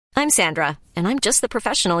I'm Sandra, and I'm just the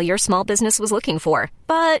professional your small business was looking for.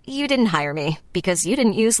 But you didn't hire me because you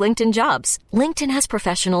didn't use LinkedIn Jobs. LinkedIn has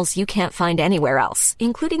professionals you can't find anywhere else,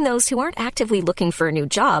 including those who aren't actively looking for a new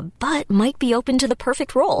job, but might be open to the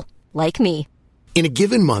perfect role, like me. In a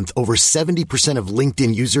given month, over 70% of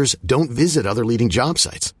LinkedIn users don't visit other leading job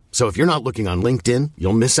sites. So if you're not looking on LinkedIn,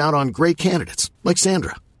 you'll miss out on great candidates, like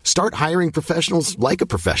Sandra. Start hiring professionals like a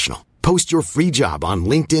professional. Post your free job on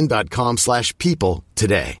linkedin.com/people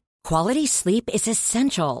today. Quality sleep is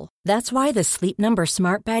essential. That's why the Sleep Number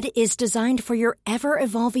Smart Bed is designed for your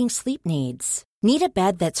ever-evolving sleep needs. Need a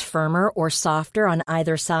bed that's firmer or softer on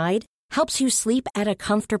either side? Helps you sleep at a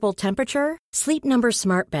comfortable temperature? Sleep Number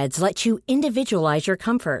Smart Beds let you individualize your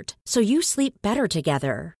comfort, so you sleep better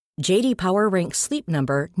together. J.D. Power ranks Sleep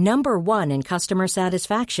Number number 1 in customer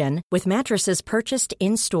satisfaction with mattresses purchased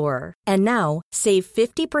in-store. And now, save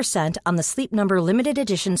 50% on the Sleep Number Limited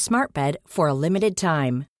Edition Smart Bed for a limited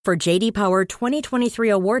time. For J.D. Power 2023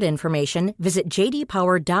 award information, visit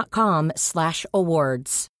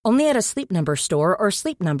jdpower.com/awards. Only at a Sleep Number store or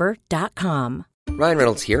sleepnumber.com. Ryan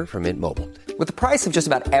Reynolds here from Mint Mobile. With the price of just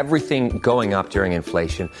about everything going up during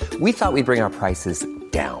inflation, we thought we'd bring our prices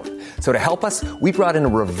down. So to help us, we brought in a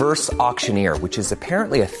reverse auctioneer, which is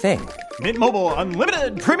apparently a thing. Mint Mobile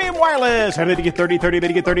Unlimited Premium Wireless. How to get 30, 30, bit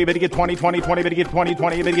to get 30, bit to get 20, 20, 20, bit to get 20,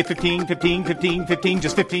 20, bit to get 15, 15, 15, 15,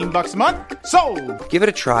 just $15 a month? Sold! Give it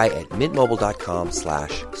a try at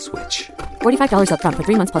mintmobile.com/switch. $45 up front for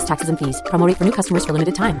 3 months plus taxes and fees. Promo rate for new customers for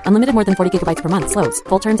limited time. Unlimited more than 40 gigabytes per month. Slows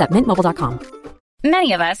full terms at mintmobile.com.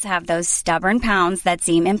 Many of us have those stubborn pounds that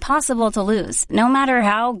seem impossible to lose, no matter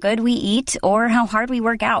how good we eat or how hard we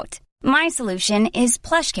work out. My solution is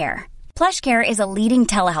PlushCare. PlushCare is a leading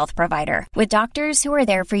telehealth provider with doctors who are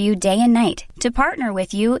there for you day and night to partner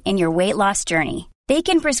with you in your weight loss journey. They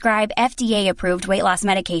can prescribe FDA-approved weight loss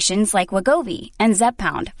medications like Wegovy and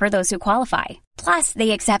Zepbound for those who qualify. Plus,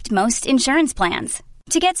 they accept most insurance plans.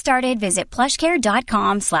 To get started, visit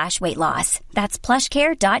plushcare.com/weightloss. That's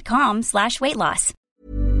plushcare.com/weightloss.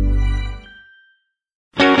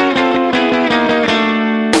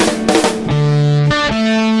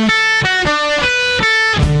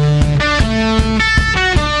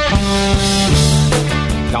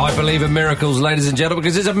 I believe in miracles, ladies and gentlemen,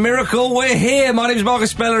 because it's a miracle we're here. My name's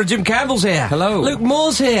Marcus Speller and Jim Campbell's here. Hello. Luke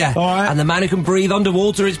Moore's here. All right. And the man who can breathe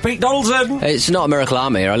underwater is Pete Donaldson. It's not a miracle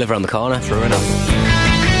I'm here. I live around the corner. True enough.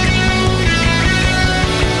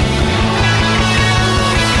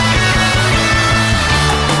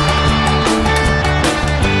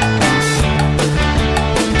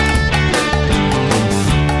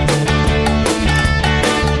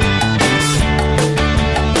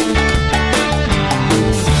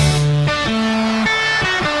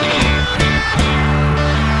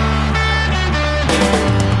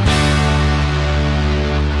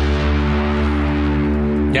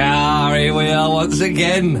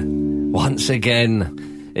 Once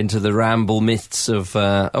again, into the ramble myths of,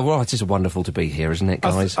 well, it is wonderful to be here, isn't it,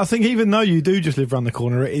 guys? I think even though you do just live around the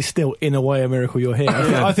corner, it is still, in a way, a miracle you're here.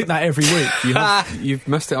 I think that every week. You've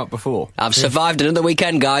messed it up before. I've survived another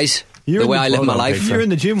weekend, guys. The way I live my life. You were in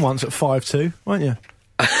the gym once at 5'2", weren't you?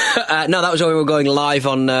 No, that was when we were going live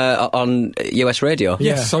on US radio.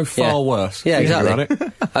 Yeah, so far worse. Yeah, exactly.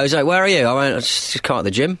 I was like, where are you? I went, I just come out of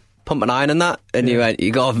the gym. Pump an iron and that, and you went,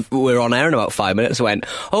 we're on air in about 5 minutes. I went,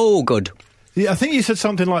 oh, good. Yeah, I think you said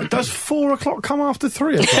something like, does 4 o'clock come after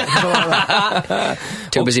 3 o'clock? Like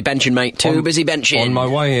Too busy benching, mate. Too busy benching. On my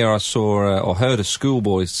way here, I saw or heard a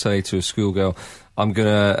schoolboy say to a schoolgirl, I'm going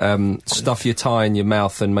to stuff your tie in your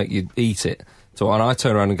mouth and make you eat it. So, and I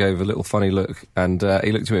turned around and gave a little funny look, and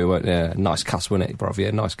he looked at me and went, yeah, nice cuss, wasn't it, bruv?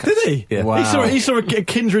 Yeah, nice cuss. Did he? Yeah. Wow. He saw a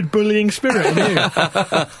kindred bullying spirit in you.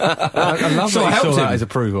 I love so that I helped him. His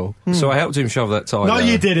approval. So I helped him shove that tie No, down.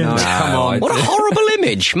 you didn't. No, come on. What a horrible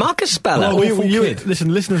image. Marcus Speller. Well,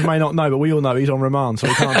 listen, listeners may not know, but we all know he's on remand, so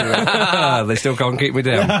he can't do it. They still can't keep me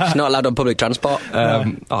down. It's not allowed on public transport.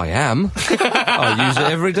 I am. I use it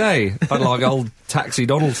every day. Unlike old Taxi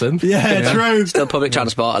Donaldson. Yeah, true. Still public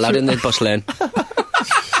transport, allowed in the bus lane.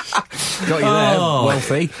 Got you there,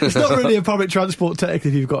 wealthy. It's not really a public transport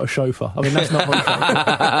technically if you've got a chauffeur. I mean, that's not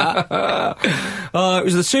It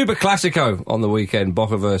was the Super Classico on the weekend,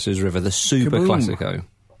 Boca versus River. The Super Classico.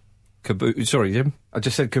 Sorry, Jim? I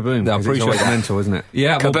just said kaboom. No, I appreciate it's mental, isn't it?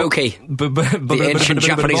 Yeah, Kabuki. The ancient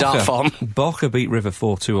Japanese art form. Boca beat River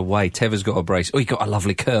 4-2 away. Teva's got a brace. Oh, he got a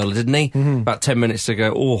lovely curl, didn't he? Mm-hmm. About 10 minutes to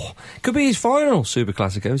go. Oh, could be his final Super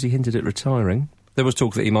Classico, as he hinted at retiring. There was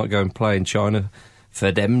talk that he might go and play in China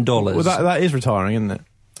for them dollars. Well, that is retiring, isn't it?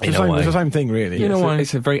 It's the same thing, really.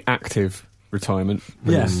 It's a very active retirement.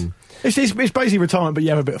 Yes. It's basically retirement, but you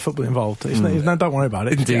have a bit of football involved. No, don't worry about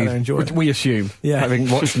it. Just get out there and enjoy it. We assume, Yeah. having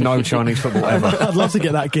watched no Chinese football ever. I'd love to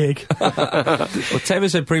get that gig. Well,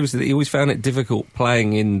 Tevez said previously that he always found it difficult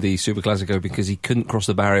playing in the Super Classico because he couldn't cross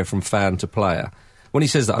the barrier from fan to player. When he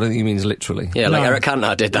says that, I don't think he means literally. Yeah, like No. Eric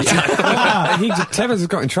Cantona did that time. Tevez has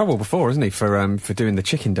got in trouble before, hasn't he, for doing the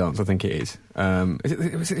chicken dance? I think it is.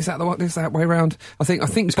 Is that the one? Is that way round? I think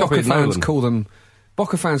Boca copied fans Nolan. call them.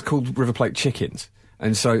 Boca fans called River Plate chickens.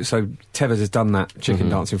 And so Tevez has done that chicken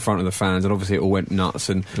dance in front of the fans, and obviously it all went nuts.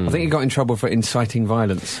 And I think he got in trouble for inciting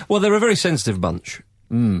violence. Well, they're a very sensitive bunch,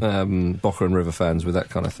 Boca and River fans, with that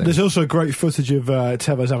kind of thing. There's also great footage of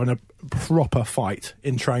Tevez having a proper fight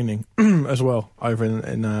in training as well over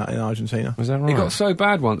in Argentina. Was that right? It got so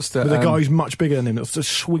bad once that With a guy who's much bigger than him, that's just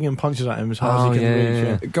swinging punches at him as hard as he can reach.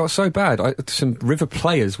 Yeah. it got so bad. Some River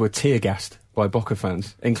players were tear gassed by Boca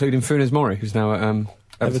fans, including Funes Mori, who's now at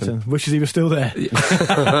Everton wishes he was still there.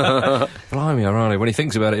 Blimey, O'Reilly. When he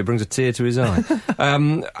thinks about it brings a tear to his eye.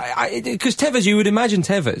 Because Tevez, you would imagine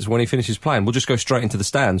Tevez, when he finishes playing, will just go straight into the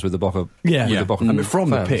stands with the Boca. Yeah. with Yeah. the Boca I mean,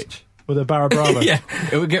 from fans. the pitch. With a Barra Brava. Yeah,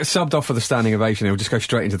 It would get subbed off for the standing ovation. It would just go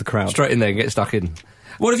straight into the crowd. straight in there and get stuck in.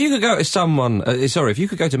 Well, if you could go to someone, if you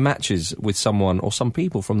could go to matches with someone or some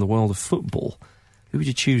people from the world of football, who would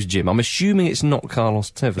you choose, Jim? I'm assuming it's not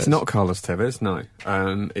Carlos Tevez. It's not Carlos Tevez, no.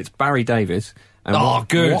 It's Barry Davies. And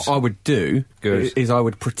good. What I would do Good. is I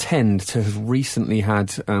would pretend to have recently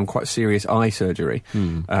had quite serious eye surgery.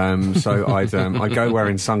 So I'd go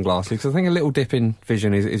wearing sunglasses, because I think a little dip in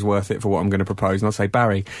vision is worth it for what I'm going to propose. And I'll say,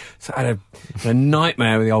 Barry, so I had a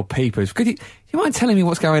nightmare with the old peepers. Could you mind telling me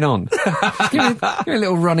what's going on? Just give me a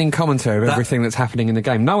little running commentary of everything that's happening in the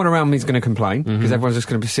game. No one around me is going to complain, because everyone's just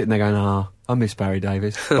going to be sitting there going, I miss Barry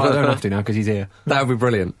Davies. But I don't have to now, because he's here. That would be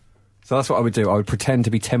brilliant. So that's what I would do. I would pretend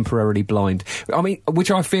to be temporarily blind. I mean, which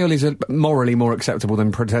I feel is morally more acceptable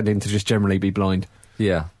than pretending to just generally be blind.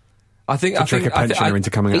 Yeah. I think To trick a pensioner into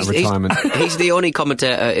coming out of retirement. He's the only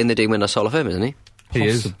commentator in the Dean Windass Hall of Fame, isn't he? He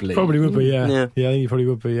is. Possibly. Probably would be, yeah. Yeah. Yeah, I think he probably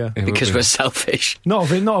would be, yeah. Because we're selfish.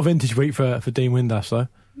 Not a vintage week for Dean Windass, though.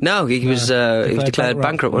 No, he was declared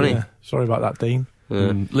bankrupt, wasn't he? Yeah. Sorry about that, Dean.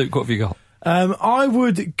 Luke, what have you got? I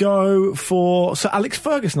would go for Sir Alex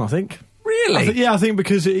Ferguson, I think. Really? I think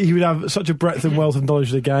because he would have such a breadth and wealth of knowledge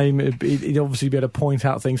of the game. He'd obviously be able to point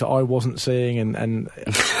out things that I wasn't seeing and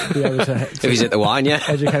be able to If he's at the wine, yeah.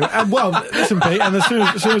 educate. And, well, listen, Pete, and as soon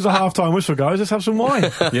as the half-time whistle goes, let's have some wine.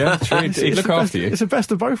 Yeah, true. He'd It's look the after best, you. It's the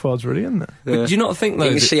best of both worlds, really, isn't it? But do you not think, though,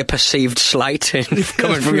 You can that- see a perceived slight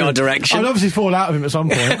coming from your direction. I'd obviously fall out of him at some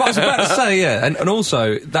point. I was about to say, yeah, and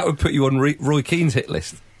also that would put you on Roy Keane's hit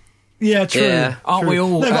list. Yeah, true. Yeah. Aren't we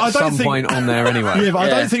all No, but I at don't some think- point on there anyway? Yeah, but I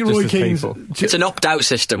Yeah, don't think just Roy as Keane's... people. It's an opt-out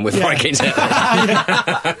system with Roy Keane's hit list.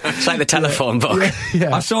 It's like the telephone book.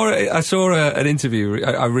 Yeah. I saw an interview.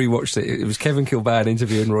 I rewatched it. It was Kevin Kilbane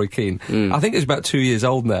interviewing Roy Keane. I think it's about 2 years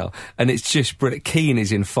old now, and it's just brilliant. Keane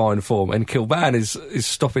is in fine form, and Kilbane is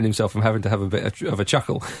stopping himself from having to have a bit of a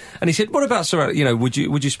chuckle. And he said, "What about Sir? Would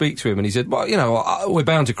you speak to him?" And he said, "Well, we're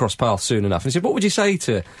bound to cross paths soon enough." And he said, "What would you say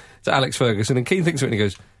to Alex Ferguson?" And Keane thinks of it and he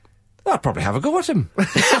goes, "I'd probably have a go at him."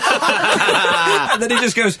 And then he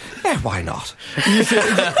just goes, "Yeah, why not?"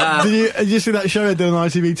 Did you see that show they did on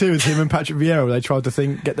ITV2 with him and Patrick Vieira where they tried to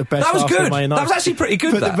get the best That was after good. Man United? That was actually pretty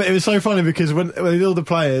good, that. But it was so funny because when they did all the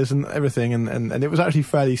players and everything and it was actually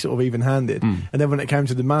fairly sort of even-handed. And then when it came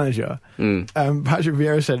to the manager, Patrick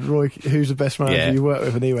Vieira said, "Roy, who's the best manager you work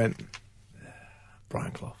with?" And he went,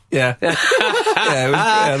 "Brian Clough." Yeah. That's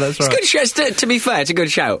It's right. a good shout. To be fair, it's a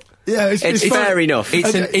good shout. Yeah, It's fun. fair enough.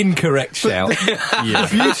 It's an incorrect shout. The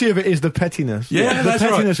beauty of it is the pettiness. Yeah, the that's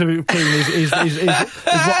right. pettiness of Keane is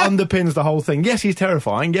what underpins the whole thing. Yes, he's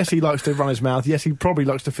terrifying. Yes, he likes to run his mouth. Yes, he probably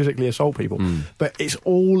likes to physically assault people. But it's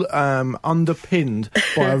all underpinned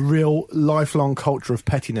by a real lifelong culture of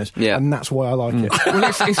pettiness. Yeah. And that's why I like it. Well,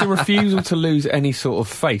 it's a refusal to lose any sort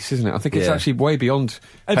of face, isn't it? I think it's Yeah. actually way beyond.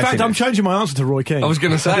 In fact, pettiness. I'm changing my answer to Roy Keane. I was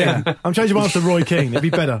going to say. Yeah, I'm changing my answer to Roy Keane. It'd be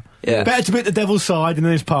better. Yeah. Better to be at the devil's side and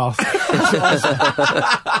in his path.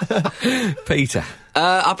 Peter.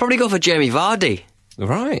 I'll probably go for Jamie Vardy.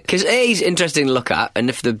 Right. Because he's interesting to look at, and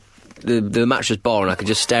if the match was boring, I could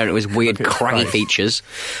just stare at his weird, craggy features.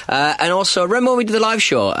 And also, remember when we did the live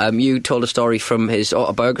show, you told a story from his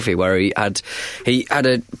autobiography where he had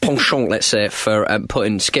a penchant, let's say, for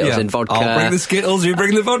putting Skittles in vodka. I'll bring the Skittles, you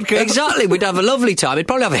bring the vodka. Exactly, we'd have a lovely time. He'd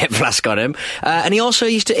probably have a hip flask on him. And he also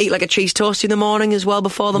used to eat like a cheese toast in the morning as well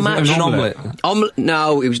before the match. It was an omelette.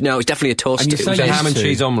 No, it was definitely a toast. And you It say was a a ham and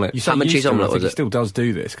cheese omelette. You say Ham and used cheese to, omelette, I think was he it? still does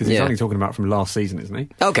do this because he's Yeah. only talking about from last season, isn't he?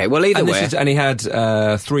 Okay, well, either And, way. he had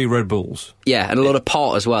 3 Red Bulls. Yeah, and a lot of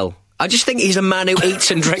port as well. I just think he's a man who eats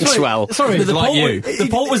and drinks well. Sorry, The Like poll you. the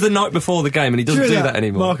poll was the night before the game, and he doesn't do that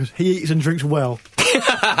anymore. Marcus, he eats and drinks well.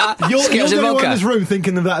 You're Skittles the and only one vodka. in this room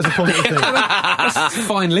thinking of that as a positive thing. That's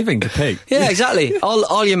fine living to Pete. Yeah, exactly.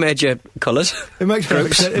 All your major colours. It makes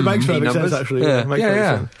perfect sense. It makes perfect sense, numbers. actually. Yeah, it makes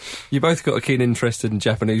perfect sense. You both got a keen interest in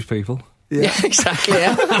Japanese people. Yeah, exactly.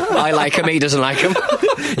 Yeah. I like him. He doesn't like him.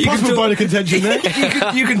 Possible bone of contention there.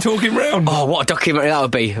 You can talk him round. Oh, what a documentary that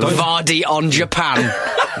would be! Vardy on Japan.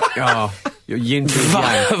 Oh, you're yin to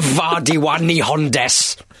yang. Vardy wa Nihon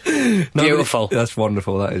desu. Beautiful. That's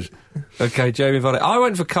wonderful, that is. Okay, Jamie Vardy. I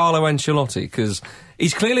went for Carlo Ancelotti because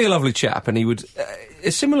he's clearly a lovely chap, and he would...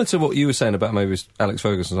 it's similar to what you were saying about maybe Alex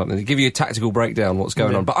Ferguson or something. They give you a tactical breakdown what's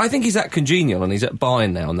going on. But I think he's that congenial, and he's at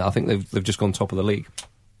Bayern now, and I think they've just gone top of the league.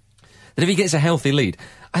 That if he gets a healthy lead,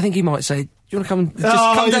 I think he might say, "Do you want to come? Just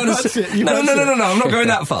come down and sit?" No. I'm not going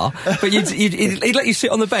that far. But he'd let you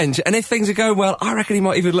sit on the bench, and if things are going well, I reckon he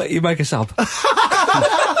might even let you make a sub. And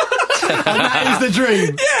that is the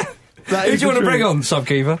dream. Yeah. Who do you want to bring on,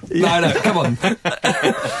 sub-keeper? Yeah. No, come on.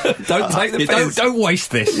 Don't take the piss. Don't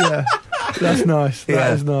waste this. Yeah, that's nice.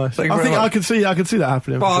 That is nice. Thank you I very think much. I can see that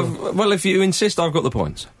happening. for sure. Well, if you insist, I've got the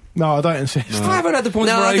points. No, I don't insist. I haven't had the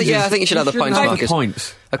points No, for I think, ages. I think you should have the points, Have Marcus.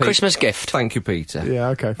 points. A Christmas gift. Thank you, Peter. Yeah,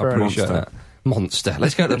 okay, I fair enough. appreciate that. Monster.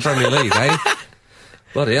 Let's go to the Premier League, eh?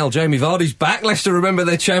 Bloody hell, Jamie Vardy's back. Leicester remember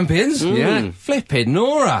their champions. Yeah. Flipping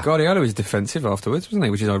Nora. Guardiola was defensive afterwards, wasn't he?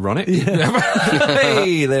 Which is ironic.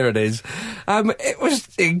 Hey, there it is. It was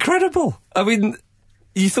incredible. I mean,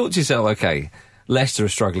 you thought to yourself, okay, Leicester are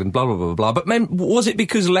struggling, blah, blah, blah, blah. But was it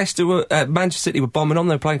because Leicester were, Manchester City were bombing on?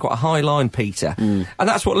 They were playing quite a high line, Peter. And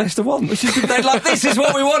that's what Leicester want. Which is, they're like, this is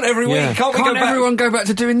what we want every week. Can't we go back? everyone go back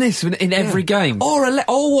to doing this in every game?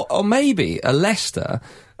 Or maybe a Leicester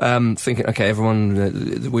thinking, okay,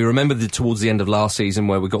 everyone, we remember towards the end of last season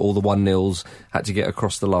where we got all the 1-0s, had to get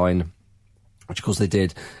across the line, which of course they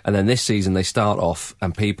did. And then this season they start off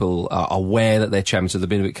and people are aware that they're champions, so they've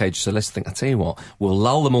been a bit cagey. So Leicester think, I'll tell you what, we'll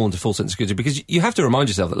lull them all into full sense of security, because you have to remind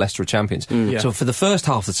yourself that Leicester are champions. So for the first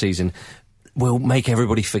half of the season, we'll make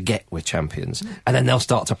everybody forget we're champions, and then they'll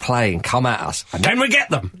start to play and come at us, and then we get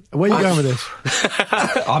them. Where are you going with this?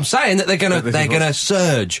 I'm saying that they're gonna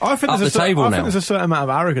surge I think up the there's table I now. think there's a certain amount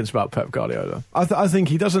of arrogance about Pep Guardiola. I think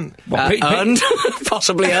he doesn't. Earned?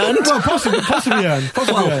 Possibly earned? Well, possibly earned.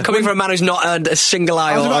 Possibly earned. Coming from a man who's not earned a single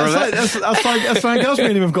I was iota about of to it. say, that's something else me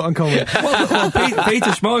and him have got in common. well, Peter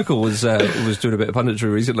Schmeichel was doing a bit of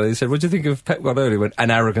punditry recently. He said, "What do you think of Pep Guardiola?" He went,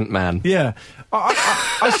 "An arrogant man." Yeah,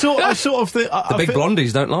 I sort of think The big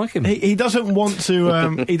blondies don't like him. He doesn't want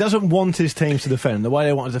to. He doesn't want his teams to defend. The way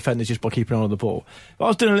they want to defend is just by keeping on the ball. But I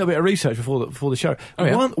was doing a little bit of research before the show. Oh,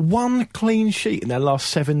 yeah? One clean sheet in their last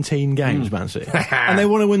 17 games, Man City, and they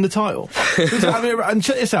want to win the title. And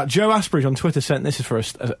check this out. Joe Asprey on Twitter sent this for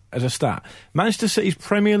as a stat. Manchester City's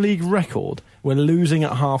Premier League record when losing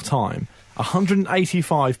at half time: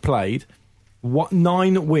 185 played.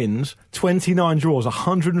 9 wins, 29 draws,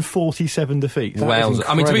 147 defeats. Wales.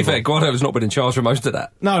 I mean, to be fair, Guardiola's not been in charge for most of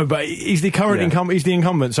that. No, but he's the current incumbent. He's the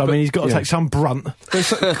incumbent, so I mean, he's got to take some brunt.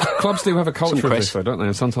 Clubs do have a culture of this, though, don't they?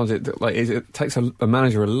 And sometimes it takes a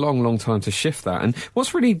manager a long, long time to shift that. And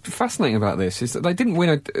what's really fascinating about this is that they didn't win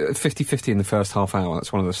a 50-50 in the first half hour.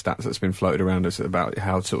 That's one of the stats that's been floated around us about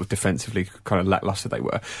how sort of defensively kind of lacklustre they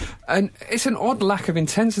were. And it's an odd lack of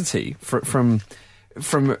intensity from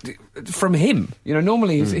him. You know,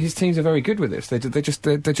 normally his teams are very good with this. They're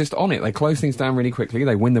just on it. They close things down really quickly.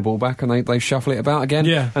 They win the ball back and they shuffle it about again.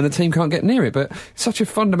 Yeah. And the team can't get near it. But such a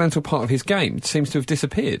fundamental part of his game seems to have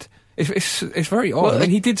disappeared. It's very odd. Well, I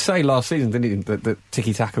mean, he did say last season, didn't he, that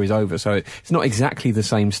tiki taka is over. So it's not exactly the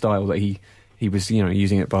same style that he was, you know,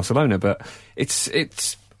 using at Barcelona. But it's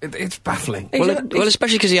baffling. Well,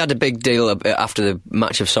 especially because he had a big deal after the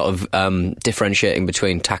match of sort of differentiating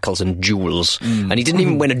between tackles and duels, and he didn't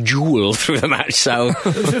even win a duel through the match. So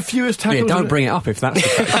It's the fewest tackles. Don't bring it up if that's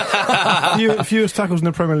the case. fewest tackles in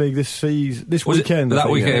the Premier League this weekend. That I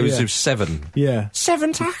think, weekend it was yeah. 7. Yeah.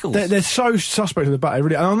 7 tackles. They're so suspect of the back,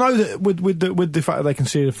 really. And I know that with the fact that they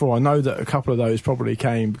conceded 4, I know that a couple of those probably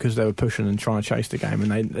came because they were pushing and trying to chase the game,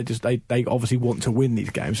 and they obviously want to win these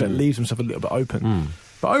games, so it leaves themselves a little bit open.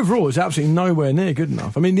 But overall, it's absolutely nowhere near good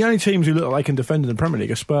enough. I mean, the only teams who look like they can defend in the Premier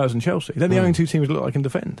League are Spurs and Chelsea. They're the only 2 teams who look like they can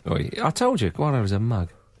defend. Oh, I told you, Guardiola's a mug.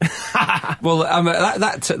 Well,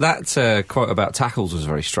 that quote about tackles was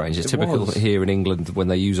very strange. It's typical here in England when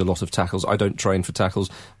they use a lot of tackles. I don't train for tackles.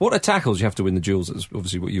 What are tackles? You have to win the duels. That's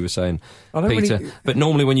obviously what you were saying, Peter. Really... But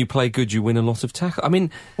normally when you play good, you win a lot of tackles. I mean...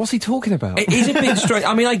 What's he talking about? It is a bit strange.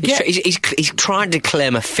 I mean, I get... He's trying to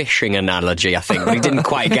claim a fishing analogy, I think, but he didn't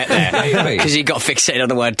quite get there because he got fixated on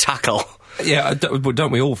the word tackle. Yeah,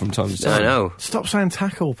 don't we all from time to time? I know. Stop saying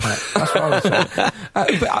tackle, Pat. That's what I was saying.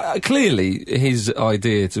 But clearly, his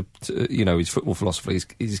idea to his football philosophy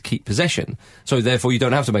is keep possession. So therefore, you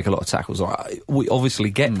don't have to make a lot of tackles. We obviously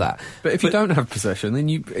get that. But if you don't have possession, then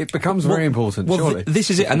it becomes very important. Surely, this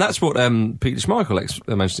is it, and that's what Peter Schmeichel,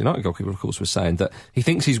 ex-Manchester United goalkeeper, of course, was saying, that he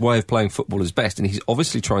thinks his way of playing football is best, and he's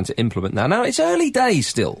obviously trying to implement that. Now, it's early days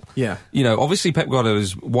still. Yeah. Obviously, Pep Guardiola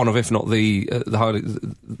is one of, if not the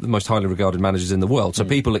most highly regarded managers in the world. So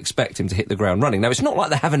people expect him to hit the ground running. Now, it's not like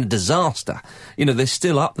they're having a disaster. They're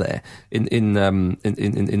still up there in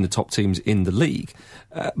the top teams in the league.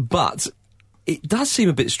 But it does seem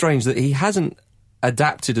a bit strange that he hasn't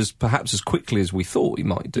adapted as quickly as we thought he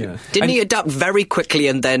might do. Yeah. Didn't he adapt very quickly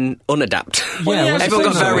and then unadapt? Everyone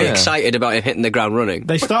got very excited about him hitting the ground running.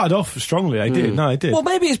 They started off strongly, they did. No, they did. Well,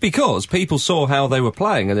 maybe it's because people saw how they were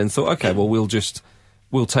playing and then thought, okay, well,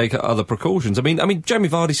 we'll take other precautions. I mean, Jamie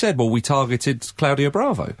Vardy said, well, we targeted Claudio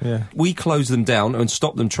Bravo. Yeah. We closed them down and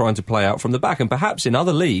stopped them trying to play out from the back. And perhaps in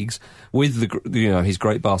other leagues, with his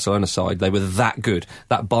great Barcelona side, they were that good.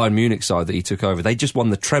 That Bayern Munich side that he took over, they just won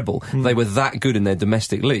the treble. They were that good in their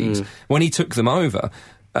domestic leagues. When he took them over,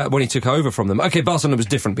 when he took over from them, okay, Barcelona was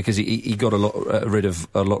different because he got rid of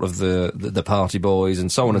a lot of the party boys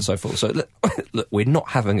and so on and so forth. So look, we're not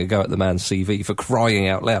having a go at the man's CV for crying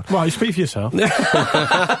out loud. Right, you speak for yourself. but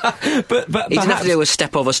he didn't have to do a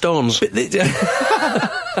step over stones. But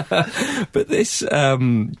this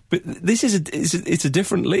is a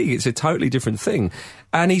different league. It's a totally different thing,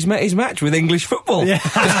 and he's met his match with English football. Yeah.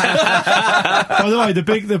 By the way,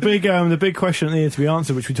 the big question that needed to be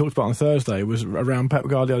answered, which we talked about on Thursday, was around Pep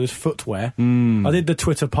Guardiola's footwear. I did the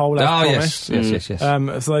Twitter poll as promised. Yes.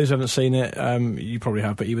 For those who haven't seen it, you probably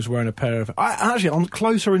have, but he was wearing a pair of... actually, on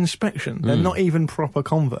closer inspection, they're not even proper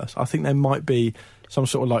Converse. I think there might be some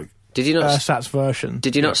sort of Did you not Sats version.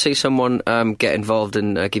 Did you not see someone get involved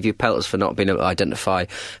and give you pelters for not being able to identify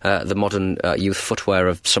the modern youth footwear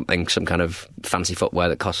of some kind of fancy footwear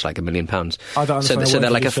that costs like £1 million? I don't understand. So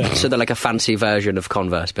they're like a fancy version of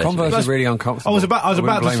Converse. Basically. Converse is really uncomfortable. I was about to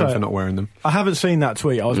blame say them for not wearing them. I haven't seen that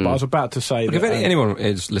tweet. I was about to say. Look, that, if anyone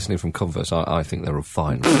is listening from Converse, I think they're all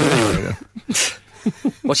fine.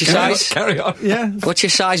 What's your size? Carry on. Yeah. What's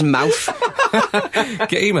your size, mouth?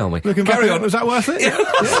 Email me. Carry on. Was that worth it? Yeah.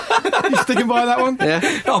 You sticking by that one?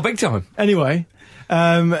 Yeah. Oh, big time. Anyway,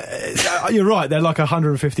 you're right. They're like a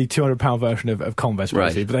 £150, £200 version of Converse,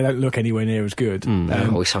 basically, but they don't look anywhere near as good.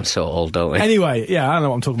 We sound so old, don't we? Anyway, yeah, I don't know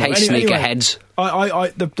what I'm talking about. Hey, sneakerheads.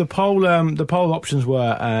 The poll options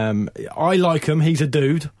were I like him, he's a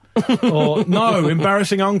dude, or no,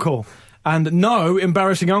 embarrassing uncle. And no,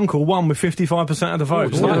 embarrassing uncle won with 55% of the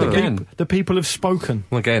votes. The people have spoken.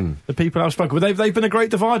 Again. The people have spoken. But they've been a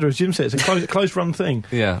great divider, as Jim said. It's a close run thing.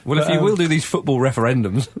 Yeah. Well, if you will do these football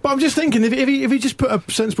referendums. But I'm just thinking, if he just put a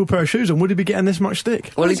sensible pair of shoes on, would he be getting this much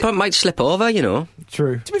stick? Well, he might slip over,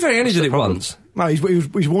 True. To be fair, he only did it once. No, he's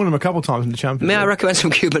worn them a couple of times in the Championship. May I recommend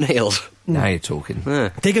some Cuban heels? Now you're talking.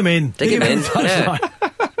 Dig him in. Dig him in. Yeah.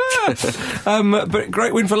 But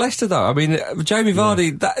great win for Leicester, though. I mean, Jamie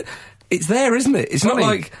Vardy, it's there, isn't it? It's not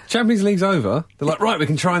like Champions League's over. They're like, right, we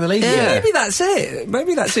can try in the league. Yeah, maybe that's it.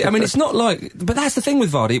 I mean, it's not like, but that's the thing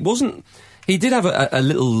with Vardy. It wasn't. He did have a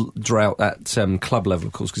little drought at club level,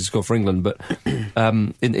 of course, because he scored for England, but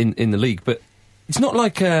in the league. But it's not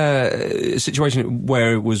like a situation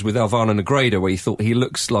where it was with Alvaro Negredo, where you thought he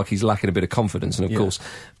looks like he's lacking a bit of confidence, and of course.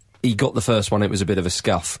 He got the first one, it was a bit of a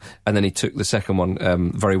scuff, and then he took the second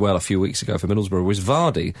one very well a few weeks ago for Middlesbrough. With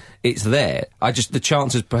Vardy, it's there. The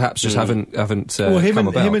chances perhaps just haven't come about. Him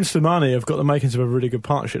and Slimani have got the makings of a really good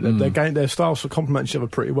partnership. Their styles complement each other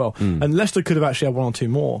pretty well. And Leicester could have actually had one or two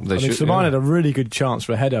more. Slimani had a really good chance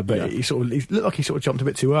for a header, but he looked like he sort of jumped a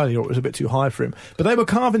bit too early, or it was a bit too high for him. But they were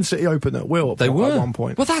carving City open at will. At one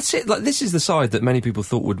point. Well, that's it. Like, this is the side that many people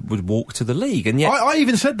thought would walk to the league, and yet I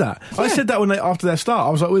even said that. Yeah. I said that after their start.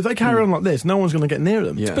 I was like, well, if they carry on like this, no one's going to get near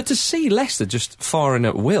them. Yeah. But to see Leicester just firing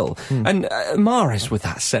at will, and Mahrez with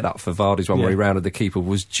that set up for Vardy's one where he rounded the keeper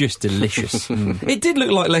was just delicious. It did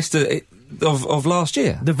look like Leicester of last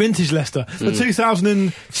year. The vintage Leicester. The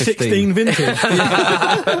 2016 vintage.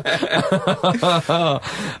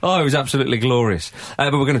 Oh, it was absolutely glorious.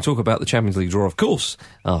 But we're going to talk about the Champions League draw, of course,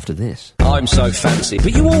 after this. I'm so fancy,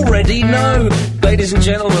 but you already know. Ladies and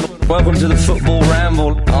gentlemen, welcome to the Football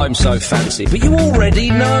Ramble. I'm so fancy, but you already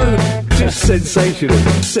know. Just sensational.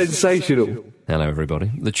 Sensational. Hello,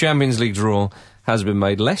 everybody. The Champions League draw has been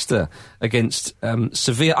made. Leicester against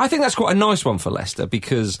Sevilla. I think that's quite a nice one for Leicester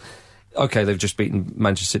because... OK, they've just beaten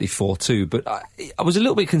Manchester City 4-2, but I was a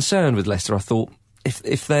little bit concerned with Leicester. I thought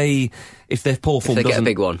if their poor form get a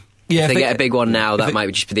big one. Yeah, if they if get a big one now, that they-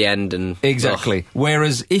 might just be the end. And Exactly.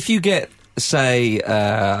 Whereas if you get, say,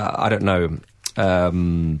 I don't know,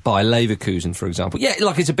 by Leverkusen, for example. Yeah,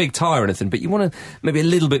 like it's a big tie or anything, but you want to maybe a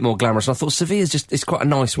little bit more glamorous. And I thought Sevilla's it's quite a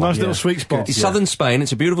nice one. Nice little sweet spot. It's southern Spain.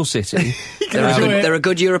 It's a beautiful city. They're a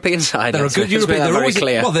good European side. They're a good European. They're They're always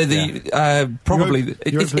clear. well. They're the probably.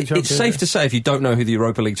 Europa League It's safe to say if you don't know who the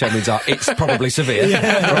Europa League champions are, it's probably Sevilla.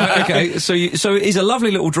 Right? Okay. So it's a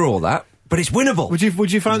lovely little draw that. But it's winnable.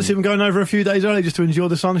 Would you fancy them going over a few days early just to enjoy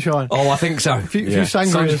the sunshine? Oh, I think so. A few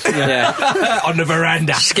sangrias. On the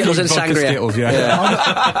veranda. Skittles and Vodka sangria. Skittles,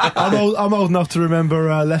 yeah. I'm old enough to remember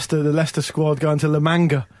the Leicester squad going to La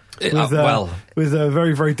Manga. With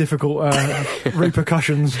very, very difficult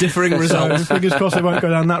repercussions. Differing results. Fingers crossed they won't go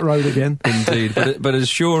down that road again. Indeed. But as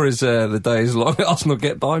sure as the day is long, Arsenal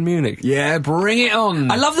get Bayern Munich. Yeah, bring it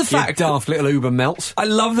on. I love the fact you daft little Uber melts. I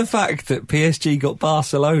love the fact that PSG got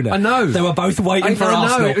Barcelona. I know. They were both waiting for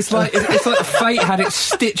Arsenal. Know. It's like fate had it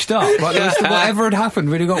stitched up. Like whatever had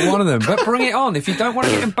happened, we'd have got one of them. But bring it on. If you don't want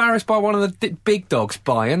to get embarrassed by one of the big dogs,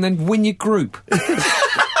 Bayern, then win your group.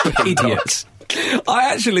 Idiots.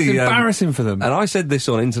 I actually... It's embarrassing for them. And I said this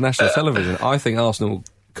on international television. I think Arsenal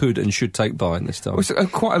could and should take Bayern this time. Well,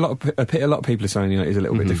 quite a lot of people are saying it's a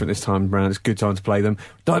little bit different this time round. It's a good time to play them.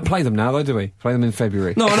 Don't play them now, though, do we? Play them in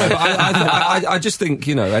February. No, but I just think,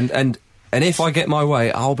 and if I get my way,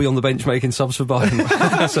 I'll be on the bench making subs for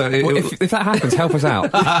Bayern. So if that happens, help us out.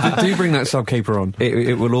 do bring that sub-keeper on.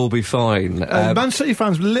 It will all be fine. Man City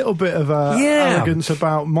fans, a little bit of arrogance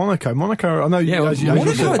about Monaco. Monaco, I know.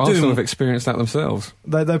 Arsenal have experienced that themselves.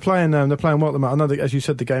 They're playing well at the moment. I know that, as you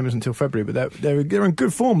said, the game isn't until February, but they're in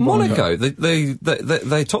good form. Monaco,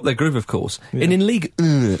 they top their groove, of course. Yeah. And in Ligue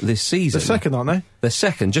 1 this season, they're second, aren't they? They're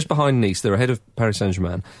second, just behind Nice. They're ahead of Paris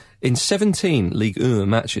Saint-Germain. In 17 Ligue 1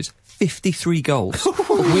 matches, 53 goals,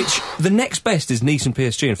 which the next best is Nice and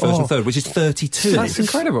PSG in first and third, which is 32. That's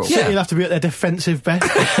incredible. Yeah, you'll have to be at their defensive best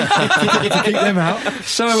to keep them out.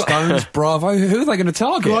 So Stones, Bravo, who are they going to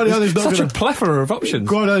target? Such a plethora of options.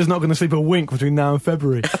 Guardiola's not going to sleep a wink between now and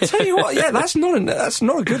February. I tell you what, that's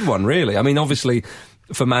not a good one, really. I mean, obviously,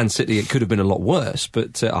 for Man City, it could have been a lot worse,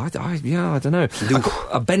 but I don't know.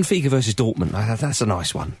 Benfica versus Dortmund, that's a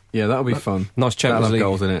nice one. Yeah, that'll be fun. Nice Champions League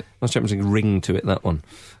goals in it. Nice Champions League ring to it, that one.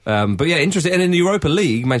 But yeah, interesting. And in the Europa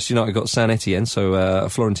League, Manchester United got Saint Etienne, so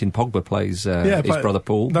Florentin Pogba plays his brother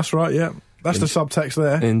Paul. That's right, yeah. That's the subtext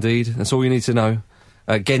there. Indeed. That's all you need to know.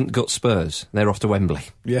 Ghent got Spurs. They're off to Wembley.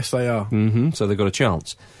 Yes, they are. Mm-hmm, so they've got a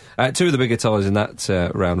chance. Two of the bigger ties in that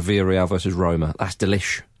round, Villarreal versus Roma. That's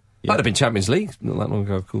delish. That'd have been Champions League not that long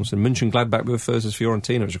ago, of course. And Mönchengladbach versus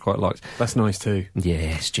Fiorentina, which I quite liked. That's nice too.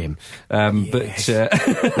 Yes, Jim. Yes.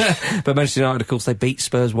 But Manchester United, of course, they beat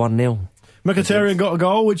Spurs 1-0. Mkhitaryan got a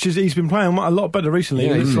goal, he's been playing a lot better recently.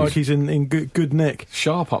 Yeah, it looks like he's in good nick.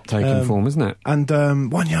 Sharp uptake in form, isn't it? And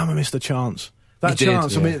Wanyama missed a chance. That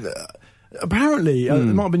chance, I mean, apparently, it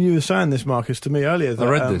might have been you were saying this, Marcus, to me earlier. That,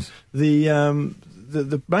 I read this.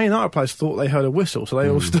 The Man United players thought they heard a whistle, so they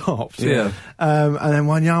all stopped. Yeah. And then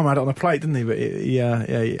Wanyama had it on a plate, didn't he? But he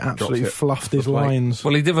absolutely fluffed his lines.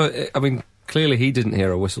 Well, he did. Clearly he didn't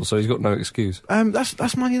hear a whistle, so he's got no excuse.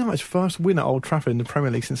 That's Man United's first win at Old Trafford in the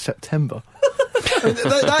Premier League since September.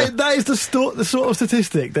 that is the sort of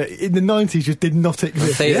statistic that in the 90s just did not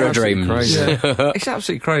exist. Theatre of dreams. It's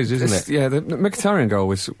absolutely crazy, isn't it? Yeah, the Mkhitaryan goal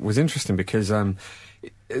was interesting because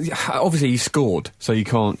obviously he scored, so you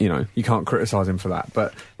can't criticise him for that.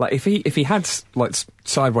 But like if he had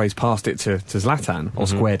sideways passed it to Zlatan or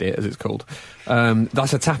squared it as it's called,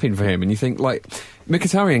 that's a tap-in for him. And you think like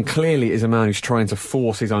Mkhitaryan clearly is a man who's trying to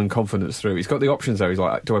force his own confidence through. He's got the options though. He's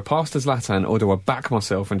like, do I pass to Zlatan or do I back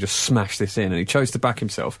myself and just smash this in? And he chose to back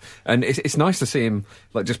himself. And it's nice to see him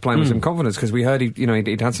like just playing with some confidence because we heard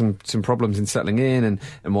he'd had some problems in settling in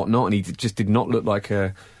and whatnot, and he just did not look like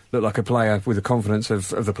a player with the confidence of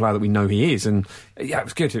the player that we know he is, and it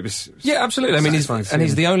was good. It was absolutely. I mean, he's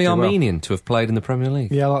the only Armenian to have played in the Premier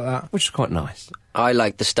League. Yeah, I like that, which is quite nice. I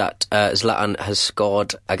like the stat. Zlatan has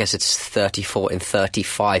scored, I guess it's 34 in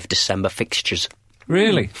 35 December fixtures.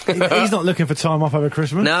 Really? He's not looking for time off over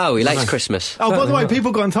Christmas. No, he likes Christmas. Oh, by the way,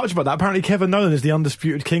 people got in touch about that. Apparently Kevin Nolan is the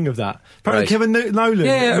undisputed king of that. Apparently Kevin Nolan...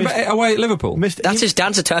 away at Liverpool. That's his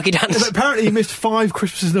dance, a turkey dance. But apparently he missed 5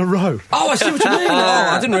 Christmases in a row. Oh, I see what you mean.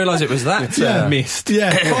 I didn't realise it was that missed.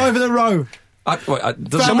 Yeah, 5 in a row.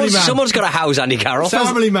 Someone's got to house Andy Carroll.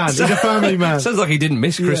 Family man. He's a family man. Sounds like he didn't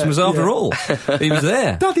miss Christmas after all. He was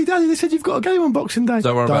there. Daddy, they said you've got a game on Boxing Day.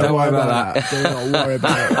 Don't worry about that. Do not worry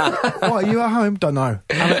about it. What, are you at home? Don't know.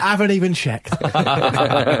 Haven't even checked. Jose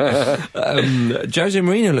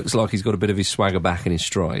Mourinho looks like he's got a bit of his swagger back in his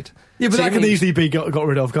stride. Yeah, but that could easily be got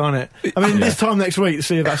rid of, can't it? I mean, this time next week to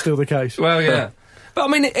see if that's still the case. Well, yeah. But I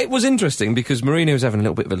mean, it was interesting because Mourinho was having a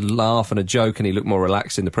little bit of a laugh and a joke, and he looked more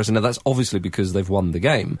relaxed in the press. Now that's obviously because they've won the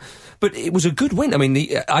game, but it was a good win. I mean,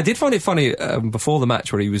 I did find it funny before the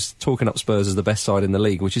match where he was talking up Spurs as the best side in the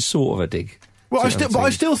league, which is sort of a dig. Well, I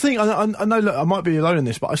still think I know. Look, I might be alone in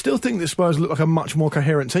this, but I still think that Spurs look like a much more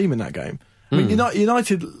coherent team in that game. I mean,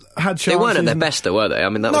 United had chances. They weren't at their best, though, were they? I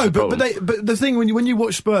mean, that was the problem. But the thing when you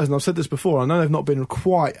watch Spurs, and I've said this before, I know they've not been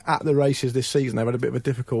quite at the races this season. They've had a bit of a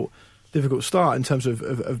difficult start in terms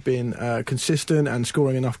of being consistent and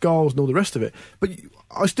scoring enough goals and all the rest of it. But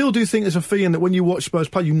I still do think there's a feeling that when you watch Spurs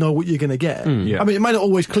play, you know what you're going to get. Yeah. I mean, it may not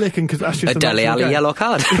always click, and because that's just a Dele Alli yellow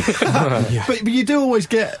card. but you do always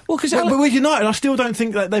get. Well, but with United, I still don't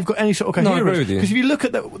think that they've got any sort of coherence. No, I agree with you. Because if you look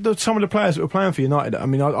at some of the players that were playing for United, I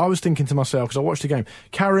mean, I was thinking to myself because I watched the game,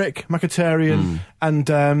 Carrick, Mkhitaryan, and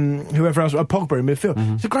whoever else, Pogba in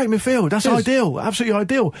midfield. It's a great midfield. That's ideal, absolutely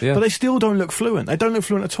ideal. Yeah. But they still don't look fluent. They don't look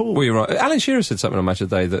fluent at all. Well, you're right. Alan Shearer said something on Match of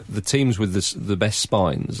the Day that the teams with the best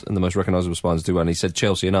spines and the most recognisable spines do well. And he said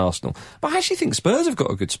Chelsea and Arsenal. But I actually think Spurs have got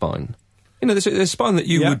a good spine. You know, there's a spine that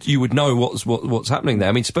you would know what's happening there.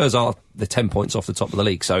 I mean, Spurs are the 10 points off the top of the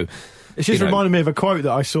league, so it's just reminded me of a quote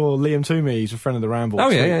that I saw Liam Toomey, he's a friend of the Ramble.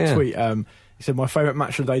 Tweet. He said, my favourite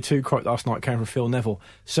Match of the Day 2 quote last night came from Phil Neville.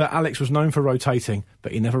 Sir Alex was known for rotating,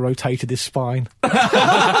 but he never rotated his spine.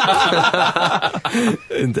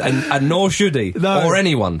 and nor should he. No. Or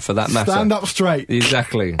anyone, for that matter. Stand up straight.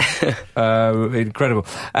 Exactly. Incredible.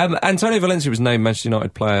 Antonio Valencia was named Manchester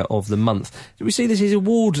United Player of the Month. Did we see this? His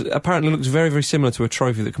award apparently looks very, very similar to a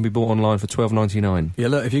trophy that can be bought online for $12.99. Yeah,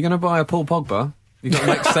 look, if you're going to buy a Paul Pogba, you've got to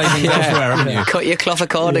make savings elsewhere, haven't you? Cut your cloth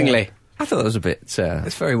accordingly. Yeah. I thought that was a bit...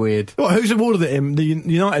 it's very weird. What, who's awarded it him? The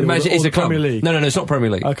United or the club. Premier League? No, it's not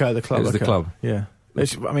Premier League. Okay, the club. It was the club. Yeah.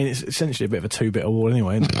 It's essentially a bit of a two-bit award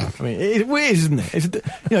anyway, isn't it? I mean, it's weird, isn't it?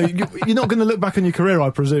 You're not going to look back on your career,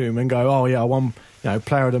 I presume, and go, oh, yeah, I won...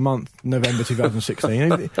 Player of the Month, November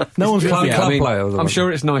 2016. No one's club player. I'm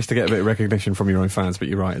sure it's nice to get a bit of recognition from your own fans, but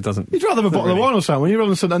you're right, it doesn't. You'd rather have a bottle of wine or something. You'd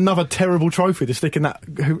rather have another terrible trophy to stick in that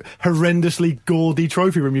horrendously gaudy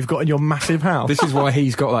trophy room you've got in your massive house. This is why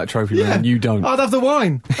he's got that trophy room and you don't. I'd have the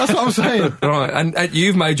wine. That's what I'm saying. Right, and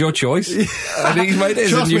you've made your choice, and he's made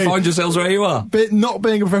his, and you find yourselves where you are. But not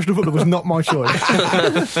being a professional footballer was not my choice.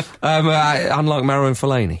 Unlike Marouane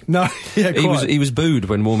Fellaini. No, yeah, quite. He was booed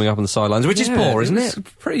when warming up on the sidelines, which is poor, isn't it?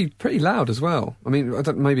 Pretty loud as well. I mean,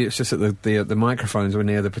 maybe it's just that the microphones were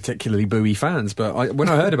near the particularly booey fans, but when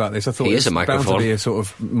I heard about this, I thought it was bound to be a sort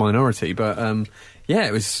of minority. But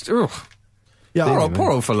it was. Poor old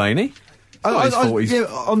Fellaini.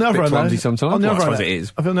 On the other hand, sometimes. On the other hand, it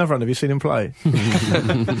is. On the other hand, have you seen him play?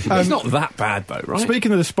 It's not that bad though, right?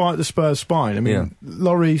 Speaking of the Spurs spine, I mean,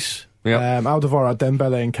 Lloris. Alderweireld,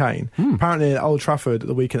 Dembele and Kane. Apparently at Old Trafford at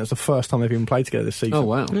the weekend, it's the first time they've even played together this season. Oh,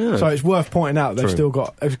 wow. Yeah. So it's worth pointing out they've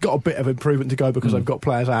got a bit of improvement to go because they've got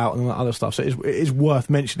players out and all that other stuff. So it is worth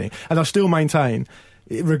mentioning. And I still maintain,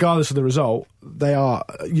 regardless of the result, they're our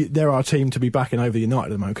team to be backing over United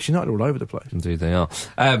at the moment because United are all over the place. Indeed they are.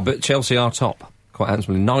 But Chelsea are top. Quite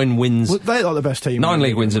handsomely. 9 wins. Well, they're like the best team. 9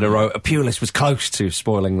 league wins in a row. Pulis was close to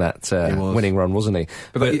spoiling that winning run, wasn't he?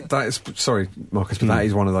 But that is, sorry, Marcus, but that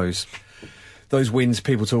is one of those wins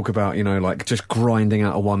people talk about, like just grinding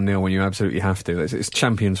out a 1-0 when you absolutely have to. It's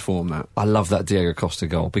champions form, that. I love that Diego Costa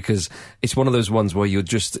goal because it's one of those ones where you're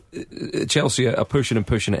just... Chelsea are pushing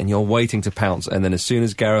and you're waiting to pounce, and then as soon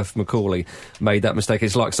as Gareth McCauley made that mistake,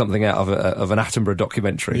 it's like something out of an Attenborough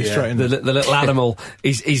documentary. Yeah. The little animal,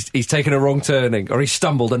 he's taken a wrong turning, or he's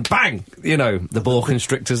stumbled, and bang! The boa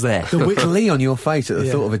constrictor's there. The glee on your face at the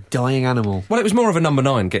thought of a dying animal. Well, it was more of a number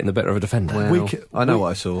 9 getting the better of a defender. Well, I know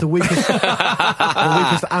what I saw. The weakest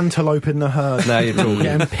antelope in the herd. Now you're talking.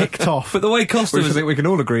 Getting picked off. But the way Costa Which I think we can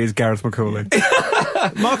all agree is Gareth McCauley.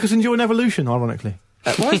 Marcus enjoying evolution, ironically.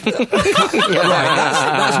 Right,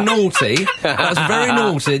 that's naughty. That's very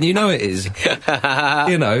naughty, and you know it is. Just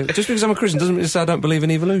because I'm a Christian doesn't mean to say I don't believe in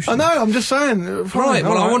evolution. I know, I'm just saying. Right,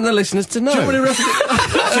 well, I want the listeners to know. Do you want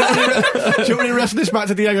me to rest this back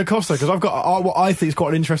to Diego Costa? Because I've got what I think is quite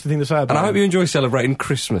an interesting thing to say about And I hope you enjoy celebrating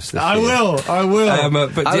Christmas this year. I will.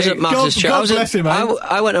 But I was at Marcus Church. God bless him, man.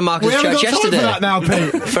 I went to Marcus Church yesterday. We haven't got time for that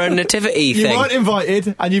now, Pete. For a nativity thing. You weren't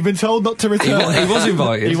invited, and you've been told not to return. He was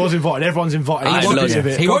invited. He was invited. Everyone's invited. I had loads point of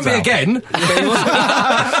it. He won't be again.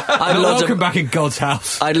 Welcome back in God's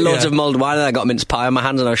house. I had loads of mulled wine and I got mince pie on my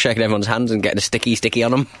hands and I was shaking everyone's hands and getting a sticky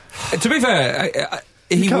on them. To be fair,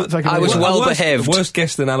 I was well behaved. Worse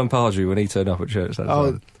guest than Alan Pardew when he turned up at church that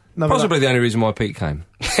time. Possibly the only reason why Pete came.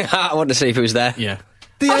 I wanted to see if he was there. Yeah.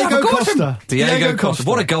 Diego Costa. Diego Costa.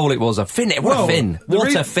 What a goal it was. A fin. What a fin.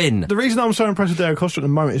 What a fin. The reason I'm so impressed with Diego Costa at the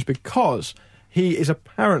moment is because he is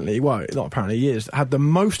apparently, well, not apparently, he is, had the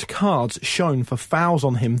most cards shown for fouls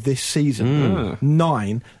on him this season.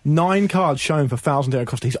 9 cards shown for fouls on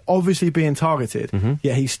Diego Costa. He's obviously being targeted.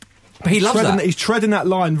 Yeah, But he loves that. He's treading that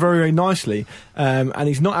line very, very nicely, and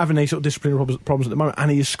he's not having any sort of disciplinary problems at the moment, and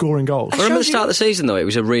he is scoring goals. I remember the start of the season, though, it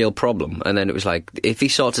was a real problem, and then it was like, if he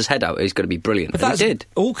sorts his head out, he's going to be brilliant. But and he did.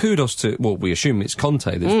 All kudos to, well, we assume it's Conte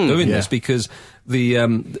that's doing this, because Conte,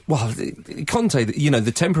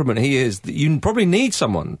 the temperament he is, you probably need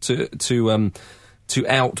someone to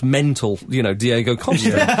out-mental, Diego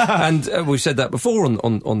Costa. And we've said that before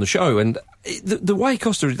on the show. And the way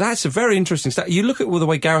Costa, that's a very interesting stat. You look at the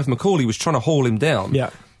way Gareth McCauley was trying to haul him down. Yeah.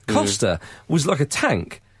 Costa was like a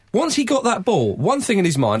tank. Once he got that ball, one thing in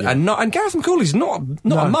his mind, and Gareth McCauley's not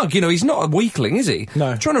a mug, he's not a weakling, is he?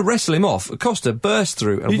 No. Trying to wrestle him off, Costa burst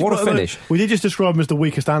through, and what a finish. We did just describe him as the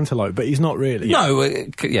weakest antelope, but he's not really. No,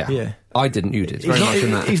 yeah. I didn't, you did.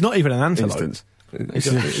 He's not even an antelope. Instance. He's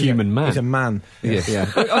a human man. He's a man.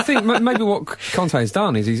 Yeah. I think maybe what Conte has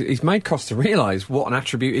done is he's made Costa realise what an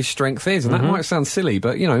attribute his strength is, and that might sound silly,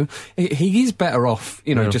 but he is better off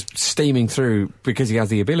just steaming through because he has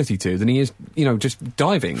the ability to than he is just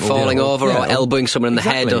diving, falling over or elbowing someone in the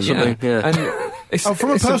head or something. Yeah. And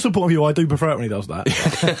from a personal point of view, I do prefer it when he does that.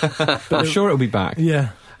 But I'm sure it'll be back. Yeah.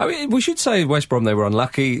 I mean, we should say West Brom, they were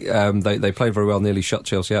unlucky. They played very well, nearly shut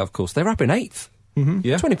Chelsea out, of course. They're up in 8th.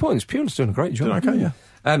 Yeah. 20 points. Pulis doing a great job. Doing okay,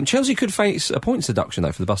 yeah. Chelsea could face a points deduction,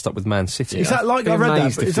 though, for the bust up with Man City. Is that like, I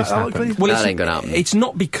read that, is that likely? Well, that ain't going to happen. It's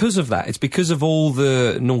not because of that. It's because of all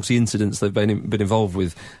the naughty incidents they've been involved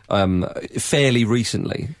with fairly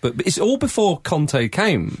recently. But it's all before Conte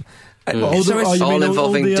came. All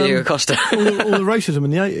involving Diego Costa. all the racism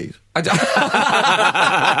in the 80s. Not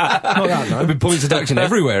that, no. There've been points deduction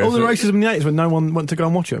everywhere. All the racism in the 80s when no one went to go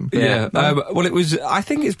and watch them. Yeah. Well, it was. I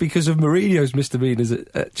think it's because of Mourinho's misdemeanors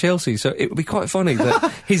at Chelsea. So it would be quite funny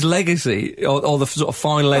that his legacy, or the sort of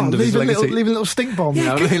final end of his legacy, leave a little stink bomb.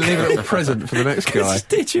 Leave a little present for the next guy.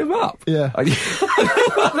 Stitch him up. Yeah.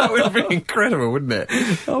 That would be incredible, wouldn't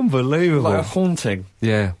it? Unbelievable. Like a haunting.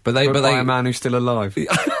 Yeah, but by a man who's still alive.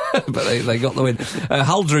 But they got the win.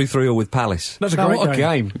 Hull drew 3-3 with Palace. That's a great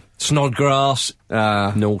game. Snodgrass,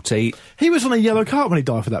 naughty. He was on a yellow card when he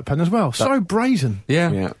died for that pen as well. So brazen.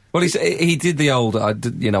 Yeah. Well, he did the old. I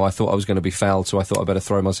thought I was going to be fouled, so I thought I better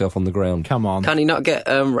throw myself on the ground. Come on. Can he not get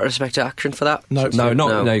retrospective action for that? No,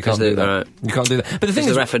 you can't do that. Right. You can't do that. But the thing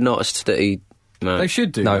is, the ref had noticed that he. No. They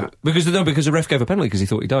should do that. Because the ref gave a penalty because he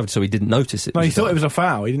thought he dived, so he didn't notice it. No, he thought it was a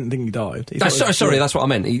foul. He didn't think he dived. Sorry, that's what I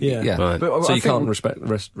meant. Right. But, so you can't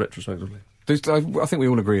retrospectively. I think we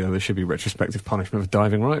all agree, though, there should be retrospective punishment for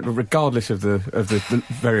diving, right? Regardless of the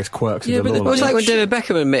various quirks of the law. It was like when David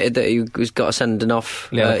Beckham admitted that he got a sending off.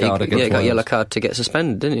 Got a yellow card to get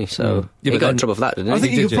suspended, didn't he? So he got in trouble for that, didn't he? I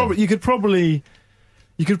think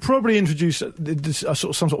you could probably introduce a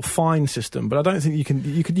some sort of fine system, but I don't think you can.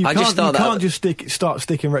 You can't just start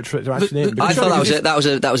sticking retrospective action in. I thought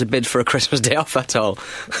that was a bid for a Christmas day off. That's all.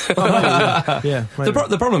 Yeah.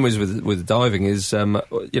 The problem is with diving is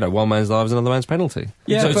one man's dive is another man's penalty.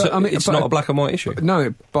 Yeah, so it's not a black and white issue.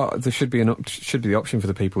 No, but there should be the option for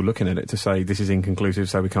the people looking at it to say this is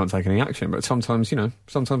inconclusive, so we can't take any action. But sometimes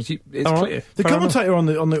it's clear. The commentator on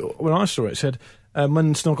the when I saw it said.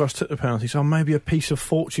 When Snodgrass took the penalty, so maybe a piece of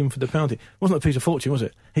fortune for the penalty. It wasn't a piece of fortune, was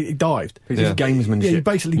it? He dived. Piece of gamesmanship. Yeah,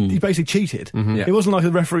 he basically cheated. Yeah. It wasn't like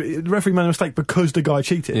the referee made a mistake because the guy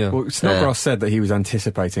cheated. Yeah. Well, Snodgrass said that he was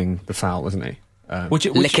anticipating the foul, wasn't he?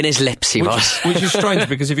 Licking his lips, he was. Which is strange,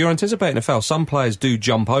 because if you're anticipating a foul, some players do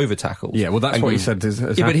jump over tackles. Yeah, well, that's what he said has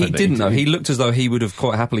happened. But he didn't, though. He looked as though he would have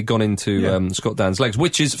quite happily gone into Scott Dan's legs,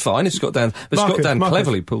 which is fine if Scott Dan... But Scott Dan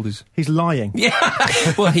cleverly pulled his... He's lying. Yeah.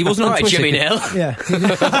 Well, he wasn't on Twitter. Jimmy Nail. Yeah. But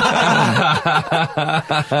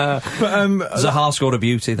Zaha scored a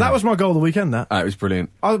beauty there. That was my goal of the weekend, that. It was brilliant.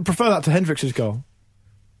 I prefer that to Hendricks' goal.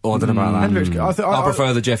 Oh, I don't know about that. I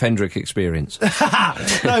prefer the Jeff Hendrick experience.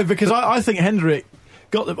 No, because I think Hendrick...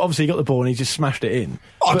 obviously got the ball and he just smashed it in.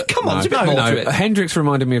 Oh, but come on, there's a bit more to it. Hendricks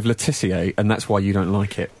reminded me of Letizia, and that's why you don't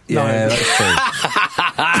like it. Yeah, that's true.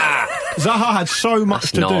 Zaha had so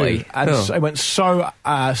much to naughty. do, and it went so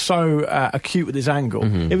acute with his angle.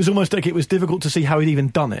 It was almost like it was difficult to see how he'd even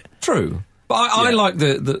done it. True. But I like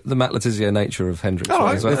the Matt Letizia nature of Hendrick. Oh,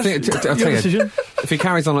 as well. I'll tell you, if he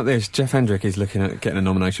carries on like this, Jeff Hendrick is looking at getting a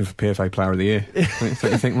nomination for PFA Player of the Year. Don't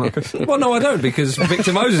you think, Marcus? Well, no, I don't, because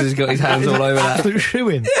Victor Moses has got his hands all over that. Absolute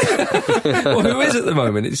shoe-in. Well, who is at the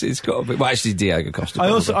moment? It's got a bit. Well, actually, Diego Costa.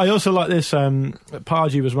 I also like this.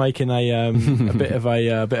 Pardew was making a bit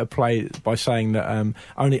of play by saying that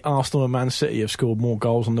only Arsenal and Man City have scored more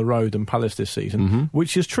goals on the road than Palace this season,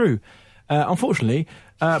 which is true. Unfortunately,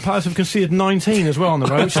 Palace have conceded 19 as well on the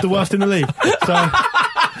road, which is the worst in the league. So,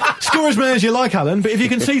 score as many as you like, Alan, but if you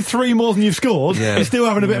concede 3 more than you've scored, you're still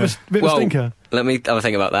having a bit of a stinker. Let me have a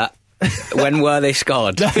think about that. When were they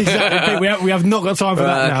scored? Exactly. We have not got time for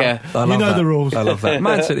that now. You know the rules. I love that.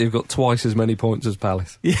 Man City have got twice as many points as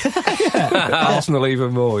Palace. Arsenal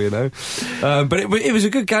even more, you know. But it was a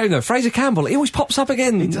good game though. Fraser Campbell, he always pops up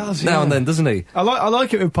again. He does, now and then, doesn't he? I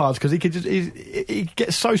like it with Pards because he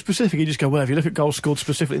gets so specific. He just go, well, if you look at goals scored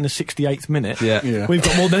specifically in the 68th minute, we've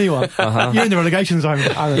got more than anyone. You're in the relegation zone,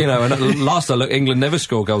 Alan. You know, and last I looked, England never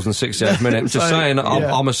score goals in the 68th minute. Just saying,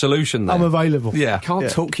 I'm a solution there. I'm available. Yeah. Can't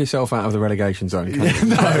talk yourself out of the relegation zone, can you?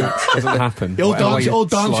 No. Doesn't happen. You'll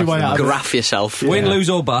dance your way out of it. Graph yourself. Win, lose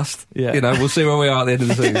or bust. Yeah. You know, we'll see where we are at the end of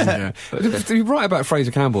the season. To be right about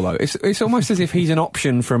Fraser Campbell, though, it's almost as if he's an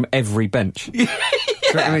option from every bench.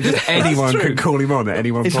 I mean, just anyone could call him on at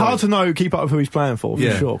any one point. It's hard to keep up with who he's playing for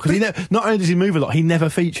sure. Because not only does he move a lot, he never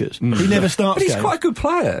features. He never starts. But he's quite a good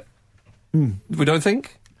player. We don't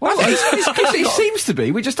think? Well, he seems to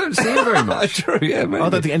be. We just don't see him very much. True, yeah, maybe. I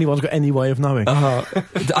don't think anyone's got any way of knowing. I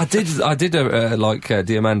did like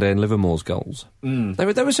Diomande and Livermore's goals. There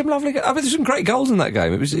were some lovely. There's some great goals in that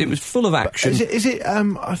game. It was full of action. Is it?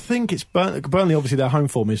 I think it's Burnley. Obviously, their home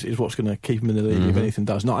form is what's going to keep them in the league if anything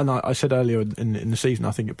does. And I said earlier in the season,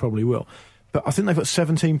 I think it probably will. But I think they've got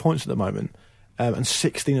 17 points at the moment. And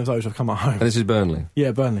 16 of those have come at home. And this is Burnley?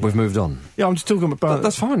 Yeah, Burnley. We've moved on. Yeah, I'm just talking about Burnley.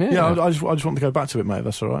 That's fine, Yeah, I just want to go back to it, mate,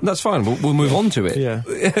 that's all right. That's fine, we'll move on to it. Yeah.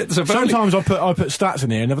 So sometimes I put stats in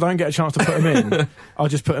here, and if I don't get a chance to put them in, I'll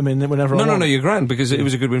just put them in whenever I want. No, you're grand, because it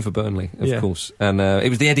was a good win for Burnley, of course. And it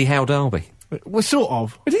was the Eddie Howe derby. Well, sort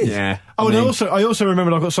of. It is. Yeah. Oh, and I also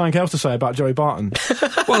remembered I've got something else to say about Joey Barton.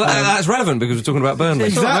 Well, that's relevant because we're talking about Burnley.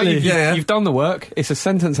 Exactly. You've done the work. It's a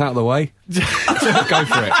sentence out of the way. Go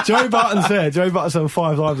for it. Joey Barton said on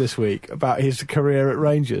 5 Live this week about his career at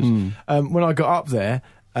Rangers. When I got up there,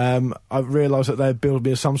 I realised that they'd billed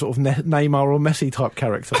me as some sort of Neymar or Messi type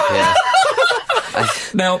character. Yeah.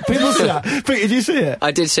 Now, people see that. Pete, did you see it?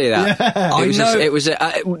 I did see that.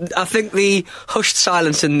 Yeah. I think the hushed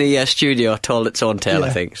silence in the studio told its own tale. I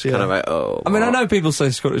think it's kind of like, I mean, I know people say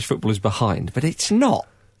Scottish football is behind, but it's not.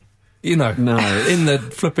 You know, in the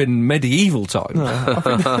flipping medieval time.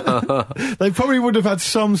 They probably would have had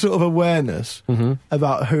some sort of awareness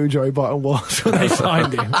about who Joey Barton was when they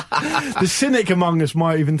signed him. The cynic among us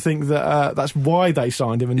might even think that that's why they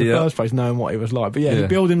signed him in the first place, knowing what he was like. But he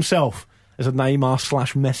billed himself as a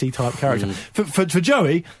Neymar/Messi type character. For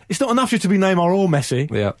Joey, it's not enough just to be Neymar or Messi.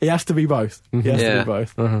 Yeah. He has to be both. He has to be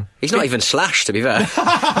both. He's not even Slash, to be fair.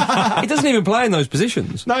 He doesn't even play in those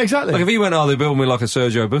positions. No, exactly. Like if he went, they build me like a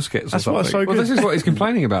Sergio Busquets or something. What's so good. Well, this is what he's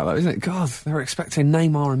complaining about, though, isn't it? God, they're expecting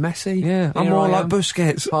Neymar and Messi. Yeah, I'm more like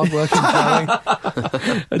Busquets. Hard-working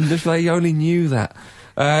Joey. And if they only knew that.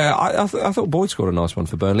 I thought Boyd scored a nice one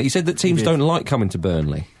for Burnley. He said that teams don't like coming to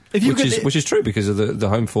Burnley. Which is true because of the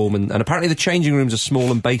home form and apparently the changing rooms are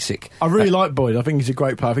small and basic. I really like Boyd. I think he's a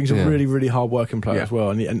great player. I think he's a really, really hard working player as well.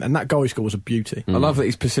 And that goal he scored was a beauty. I love that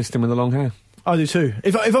he's persisting with the long hair. I do too.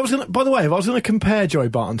 If I was going, by the way, if I was going to compare Joey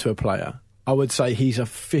Barton to a player, I would say he's a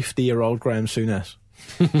 50-year-old Graham Souness.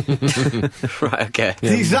 Right. Okay.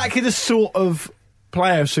 He's exactly the sort of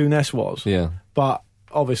player Souness was. Yeah. But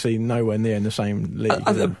obviously nowhere near in the same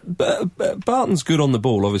league. Barton's good on the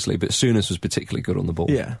ball, obviously, but Souness was particularly good on the ball.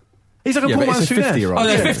 Yeah. He's like a poor man's 50-year-old. Oh,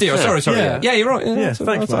 yeah, 50-year-old. Sorry. Yeah, you're right. Yeah,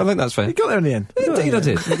 thanks, I think that's fair. You got there in the end. Indeed, I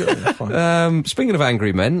did. Speaking of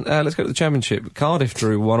angry men, let's go to the Championship. Cardiff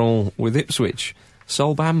drew 1-1 with Ipswich.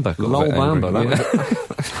 Sol Bamba.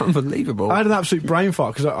 That's unbelievable. I had an absolute brain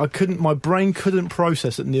fart because my brain couldn't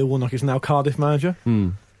process that Neil Warnock is now Cardiff manager.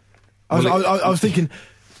 I was thinking,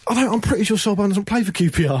 I'm pretty sure Sol Bamba doesn't play for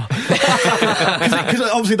QPR. Because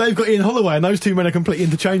obviously they've got Ian Holloway and those two men are completely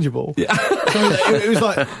interchangeable. Yeah. So it was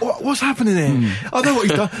like, what's happening here? I know what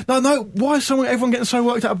he's done. No, why is everyone getting so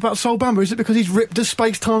worked up about Sol Bamba? Is it because he's ripped the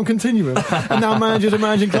space-time continuum and now managers are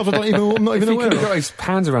managing clubs I'm not even aware of? If he could have got his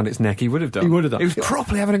hands around its neck, he would have done. He would have done. He was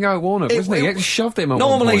properly having a go at Warnock, wasn't he? He shoved him at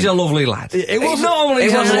Normally he's a lovely lad. He's a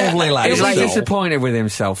lovely lad. He was like disappointed with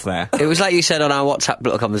himself there. It was like you said on our WhatsApp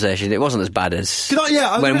little conversation, it wasn't as bad as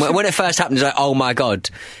when when it first happened, it's like, oh my God.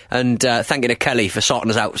 And thank you to Kelly for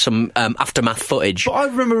sorting us out some aftermath footage. But I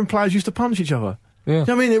remember when players used to punch each other. Yeah. You know what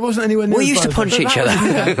I mean? It wasn't anywhere near. We used to punch each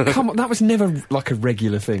other. Come on, that was never like a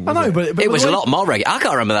regular thing. I know, but it was a lot more regular. I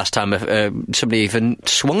can't remember last time if somebody even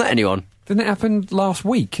swung at anyone. Didn't it happen last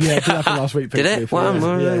week? Yeah, it did happen last week. Did it? Well, in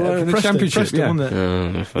the championship, Preston, wasn't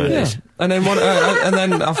it? Yeah. And then and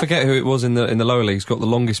then I forget who it was in the lower leagues got the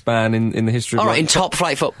longest ban in the history of... All right, in top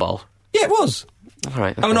flight football? Yeah, it was. All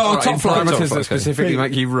right. Oh, no, top flight. That specifically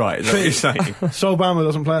make you right, is that what you're saying? Sol Bama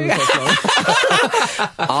doesn't play in the top flight.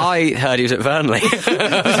 I heard he was at Burnley.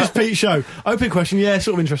 This is Pete's show. Open question, yeah,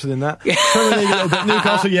 sort of interested in that. Premier League a little bit.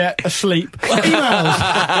 Newcastle, yeah, asleep. Emails.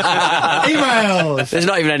 There's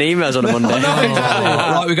not even any emails on a Monday. No, exactly.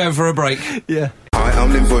 Right, we're going for a break. Yeah. Hi,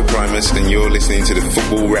 I'm Linvoy Primus, and you're listening to the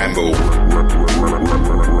Football Ramble.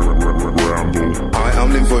 Hi,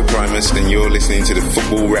 I'm Linvoy Primus, and you're listening to the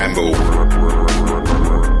Football Ramble.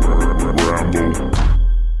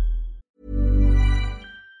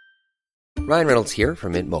 Ryan Reynolds here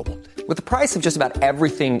from Mint Mobile. With the price of just about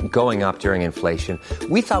everything going up during inflation,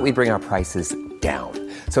 we thought we'd bring our prices down.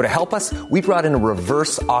 So to help us, we brought in a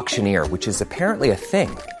reverse auctioneer, which is apparently a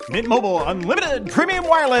thing. Mint Mobile Unlimited Premium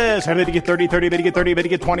Wireless. How to get 30, 30, bit to get 30, bit to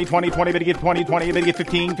get 20, 20, 20, bit to get 20, 20, bit to get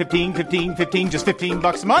 15, 15, 15, 15, just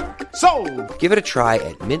 $15 a month? Sold! Give it a try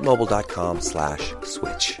at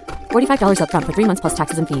mintmobile.com/switch. $45 up front for 3 months plus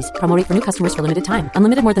taxes and fees. Promo rate for new customers for limited time.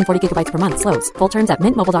 Unlimited more than 40 gigabytes per month. Slows full terms at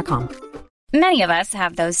mintmobile.com. Many of us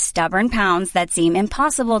have those stubborn pounds that seem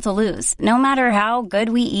impossible to lose, no matter how good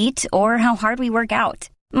we eat or how hard we work out.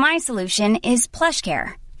 My solution is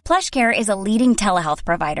PlushCare. PlushCare is a leading telehealth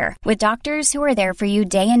provider with doctors who are there for you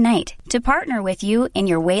day and night to partner with you in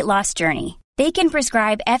your weight loss journey. They can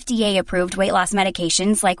prescribe FDA-approved weight loss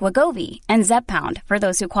medications like Wegovy and Zepbound for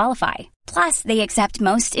those who qualify. Plus, they accept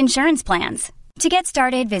most insurance plans. To get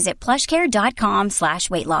started, visit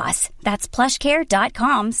plushcare.com/weightloss. That's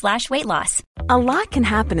plushcare.com/weightloss. A lot can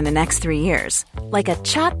happen in the next 3 years. Like a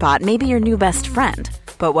chatbot may be your new best friend.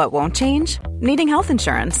 But what won't change? Needing health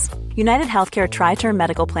insurance. United Healthcare Tri-Term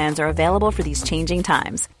Medical Plans are available for these changing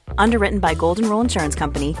times. Underwritten by Golden Rule Insurance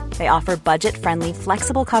Company, they offer budget-friendly,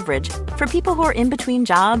 flexible coverage for people who are in between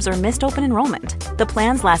jobs or missed open enrollment. The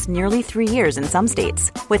plans last nearly 3 years in some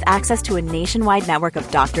states, with access to a nationwide network of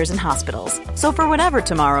doctors and hospitals. So for whatever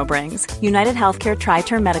tomorrow brings, United Healthcare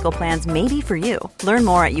Tri-Term Medical Plans may be for you. Learn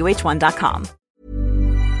more at uh1.com.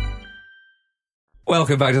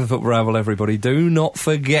 Welcome back to the Football Ramble, everybody. Do not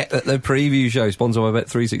forget that the preview show, sponsored by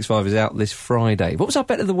Bet365, is out this Friday. What was our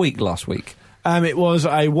bet of the week last week? It was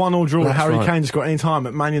a 1-1 draw. That's Harry right. Kane scored any time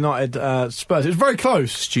at Man United Spurs. It was very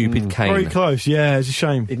close. Stupid Kane. Very close, yeah, it's a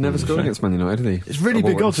shame. He'd never scored against Man United, did he? It's really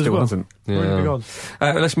big odds as well. Hasn't. Really big odds.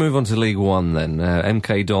 Let's move on to League One then.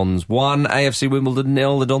 MK Dons 1, AFC Wimbledon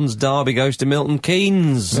 0. The Dons derby goes to Milton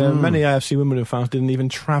Keynes. Many AFC Wimbledon fans didn't even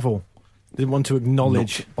travel. They didn't want to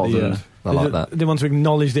acknowledge. I like that. They didn't want to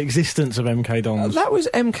acknowledge the existence of MK Dons. That was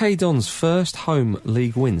MK Dons' first home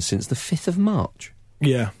league win since the 5th of March.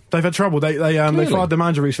 Yeah, they've had trouble. They fired the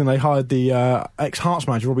manager recently. They hired the ex-Hearts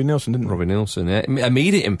manager, Robbie Nielsen, didn't they? Robbie Nielsen, yeah.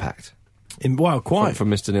 Immediate impact. Quite. From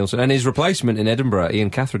Mr. Nielsen. And his replacement in Edinburgh, Ian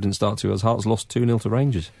Catherine, didn't start too as Hearts lost 2-0 to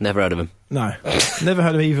Rangers. Never heard of him. No. Never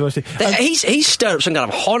heard of either. He's stirred up some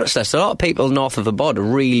kind of hornet's nest. A lot of people north of the border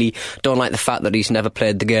really don't like the fact that he's never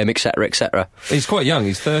played the game, etc., etc. He's quite young.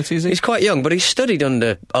 He's 30, is he? He's quite young, but he's studied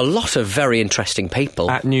under a lot of very interesting people.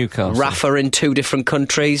 At Newcastle. Rafa in 2 different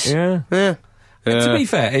countries. Yeah. To be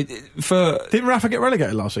fair, didn't Rafa get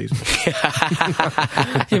relegated last season?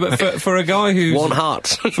 Yeah, but for a guy who's One heart.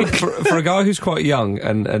 for a guy who's quite young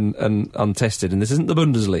and untested, and this isn't the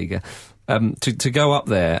Bundesliga, to go up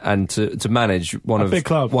there and to manage one of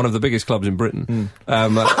the biggest clubs in Britain,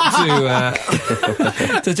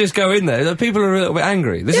 to just go in there, people are a little bit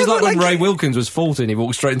angry. This is like when Ray Wilkins was 14, he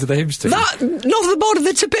walked straight into the Hibs team. North of the border,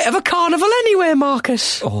 that's a bit of a carnival anyway,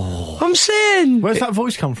 Marcus. Oh, I'm saying. Where's that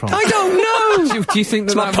voice come from? I don't know. Do you think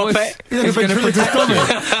that voice is going to protect me?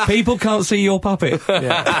 People can't see your puppet.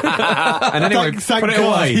 Yeah. And anyway, Thank put it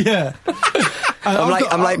God. away. Yeah.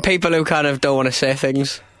 I'm like people who kind of don't want to say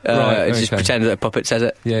things. Right, just pretend that a puppet says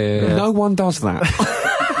it. Yeah. No one does that.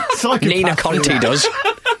 Nina Conti does.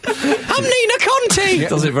 I'm Nina Conti!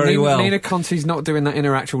 Does it very well. Nina Conti's not doing that in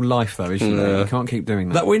her actual life, though, is she? No. You can't keep doing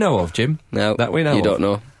that. That we know of, Jim. No. That we know You of. don't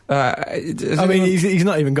know. I mean, he's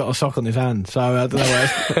not even got a sock on his hand, so I don't know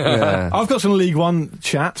where I've got some League One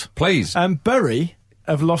chat. Please. Bury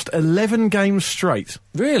have lost 11 games straight.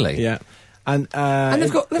 Really? Yeah. And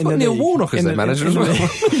they've got Neil Warnock as their manager as well.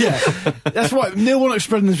 Yeah, that's right. Neil Warnock's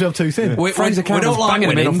spreading himself too thin. Fraser Campbell's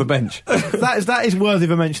banging him off the bench. that is worthy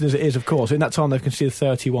of a mention as it is, of course. In that time, they've conceded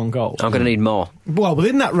 31 goals. I'm going to need more. Well,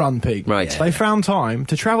 within that run, Pete, right. They found time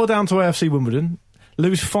to travel down to AFC Wimbledon,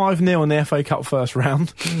 lose 5-0 in the FA Cup first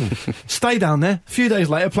round, stay down there. A few days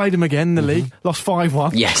later, played them again in the league, lost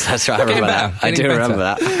 5-1. Yes, that's right. I remember that. I do remember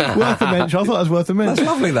that. Worth a mention. I thought that was worth a mention. That's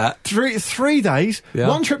lovely. That 3 days,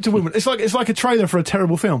 one trip to Wimbledon. It's like a trailer for a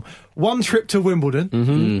terrible film. One trip to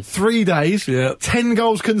Wimbledon, 3 days, 10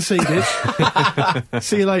 goals conceded.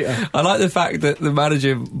 See you later. I like the fact that the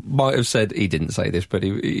manager might have said, he didn't say this, but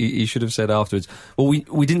he should have said afterwards, well,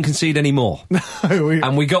 we didn't concede any more.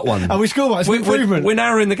 And we got one. And we scored one. It's an improvement. We're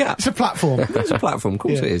narrowing the gap. It's a platform. It's a platform, of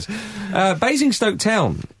course it is. Basingstoke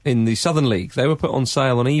Town in the Southern League, they were put on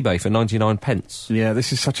sale on eBay for 99 pence. Yeah,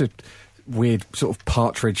 this is such a weird sort of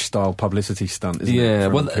Partridge-style publicity stunt, isn't it? Yeah,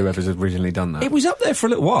 From whoever's originally done that. It was up there for a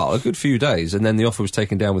little while, a good few days, and then the offer was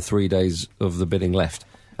taken down with 3 days of the bidding left.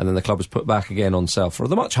 And then the club was put back again on sale for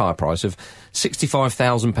the much higher price of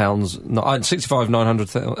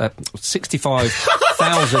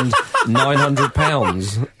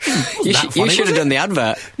 £65,900. You should have done the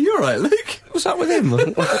advert. You're right, Luke. What's up with him?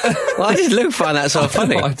 Why did Luke find that so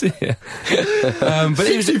funny? No idea. But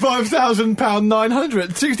 £65,000 900.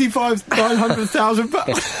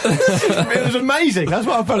 £65,900,000. It was amazing. That's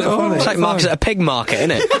what I found it funny. It's like Mark's at a pig market,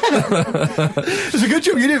 isn't it? It's a good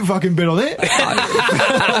job you didn't fucking bid on it.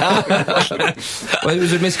 Well, it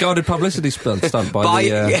was a misguided publicity stunt by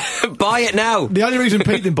the... Buy it now. The only reason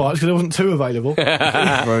Pete didn't buy it is because there wasn't 2 available.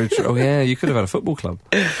 Very true. Oh, yeah, you could have had a football club.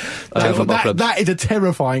 That is a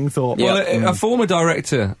terrifying thought. Well, a former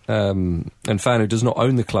director and fan who does not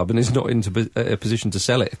own the club and is not into a position to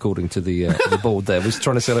sell it, according to the board there, was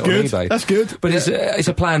trying to sell it on eBay. That's good. But it's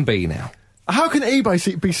a plan B now. How can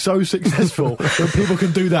eBay be so successful when people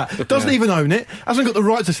can do that? Doesn't even own it, hasn't got the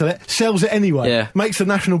right to sell it, sells it anyway, makes the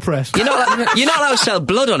national press. You're not allowed to sell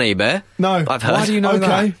blood on eBay. No. I've heard. Why do you know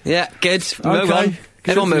that? Yeah, good. Move on.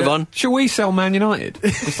 Everyone move on. Shall we sell Man United?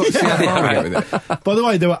 Just like see how far we get with it. By the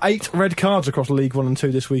way, there were 8 red cards across League 1 and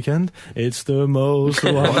 2 this weekend. It's the most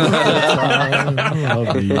wonderful time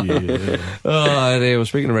of the year. Oh, dear. Well,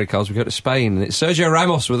 speaking of red cards, we go to Spain, and it's Sergio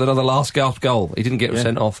Ramos with another last gasp goal. He didn't get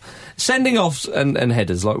sent off. Sending offs and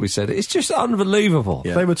headers, like we said, it's just unbelievable.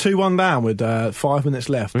 Yeah. They were 2-1 down with 5 minutes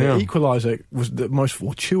left. The equaliser was the most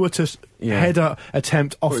fortuitous header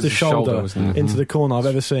attempt off the shoulder into the corner I've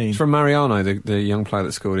ever seen. It's from Mariano, the young player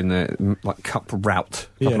that scored in the cup rout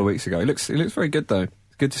a couple of weeks ago. He looks very good though.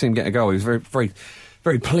 It's good to see him get a goal. He was very, very,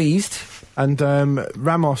 very pleased. And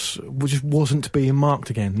Ramos just wasn't being marked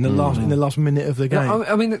again in the last minute of the game.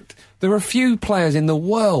 I mean, there are a few players in the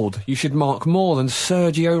world you should mark more than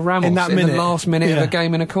Sergio Ramos in the last minute of a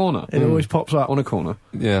game in a corner. It always pops up on a corner.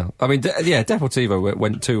 Yeah, I mean, Deportivo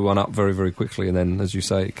went 2-1 up very, very quickly, and then, as you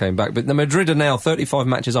say, it came back. But the Madrid are now 35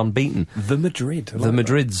 matches unbeaten. The Madrid, the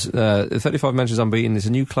Madrid's 35 matches unbeaten is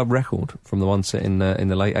a new club record from the one set in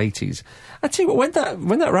the late 80s. I tell you what,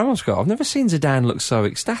 when that Ramos got, I've never seen Zidane look so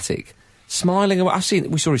ecstatic. Smiling away.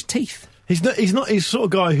 We saw his teeth. He's the sort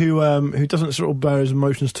of guy who doesn't sort of bear his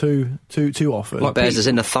emotions too often. Like bears his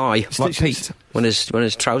inner thigh, like Pete when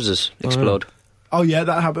his trousers explode. Oh yeah,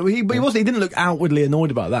 that happened. He didn't look outwardly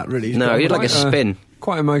annoyed about that. Really, no, he had like a spin.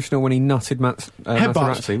 Quite emotional when he nutted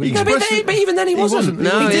Materazzi. But even then he wasn't.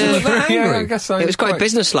 No, he didn't look that angry. Yeah, I guess so. It was quite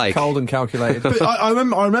businesslike, cold and calculated. But I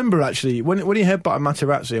remember actually when he headbutted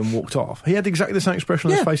Materazzi and walked off, he had exactly the same expression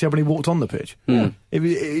on his face he had when he walked on the pitch.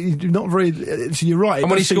 It not very. So you're right. And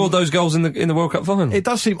when he scored those goals in the World Cup final, it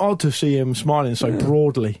does seem odd to see him smiling so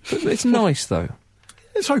broadly. It's nice though.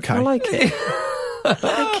 It's okay. I like it.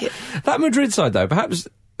 That Madrid side though, perhaps.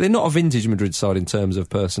 They're not a vintage Madrid side in terms of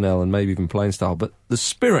personnel and maybe even playing style, but the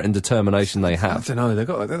spirit and determination they have. I don't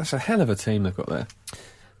know, that's a hell of a team they've got there.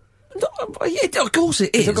 Yeah, of course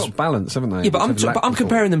it is. They've got balance, haven't they? Yeah, but I'm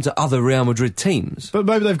comparing them to other Real Madrid teams. But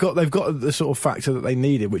maybe they've got the sort of factor that they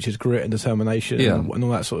needed, which is grit and determination and all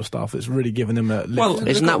that sort of stuff. That's really given them a lift. Well,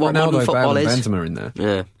 isn't that what modern football is? Benzema in there.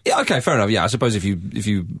 Yeah. Okay, fair enough. Yeah, I suppose if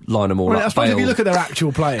you line them all up, I suppose if you look at their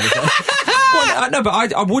actual players. Well, no,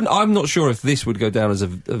 but I wouldn't. I'm not sure if this would go down as a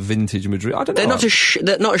vintage Madrid. I don't know.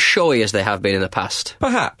 They're not as showy as they have been in the past.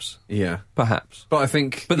 Perhaps. Yeah. Perhaps. But I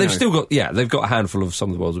think. But they've still got. Yeah, they've got a handful of some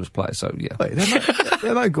of the world's best players. So yeah. Wait,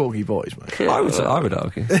 they're no gawky boys, mate. I would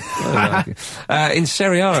argue. In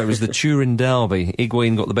Serie A, it was the Turin derby.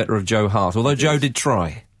 Higuain got the better of Joe Hart, although Joe did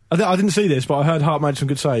try. I didn't see this, but I heard Hart made some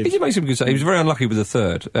good saves. He did make some good saves. He was very unlucky with the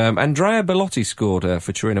third. Andrea Bellotti scored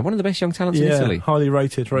for Torino, one of the best young talents in Italy. Highly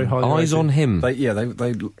rated, very highly rated. Eyes on him.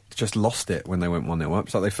 They just lost it when they went 1-0 up.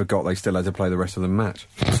 It's like they forgot they still had to play the rest of the match.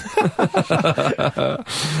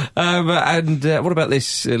 What about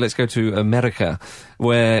this? Let's go to America,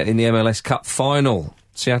 where in the MLS Cup final,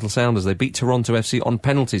 Seattle Sounders, they beat Toronto FC on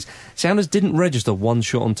penalties. Sounders didn't register one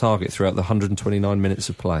shot on target throughout the 129 minutes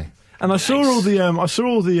of play. And I saw all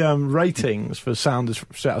the ratings for Sounders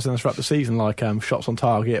throughout the season, like shots on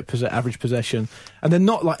target, average possession, and they're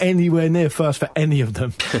not like anywhere near first for any of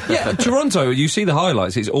them. Yeah, Toronto. You see the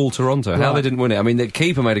highlights; it's all Toronto. How they didn't win it? I mean, the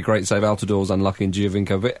keeper made a great save. Altidore was unlucky, and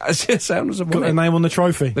Giovinco. But Sounders have got their name on the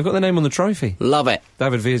trophy. They've got their name on the trophy. Love it.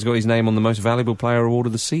 David Villa's got his name on the most valuable player award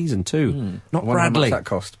of the season too. Not Bradley. How much that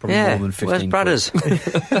cost? Probably more than 15. Where's Bradders?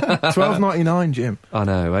 $12.99, Jim. I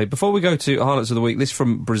know. Before we go to highlights of the week, this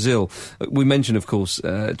from Brazil. We mentioned, of course,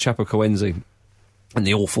 Chapecoense and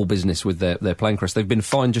the awful business with their plane crash. They've been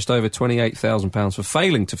fined just over £28,000 for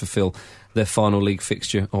failing to fulfil their final league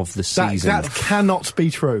fixture of the season. That cannot be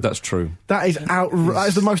true. That's true. That is that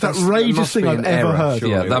is the most outrageous thing I've ever heard.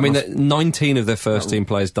 Surely. Yeah, I mean, 19 of their first team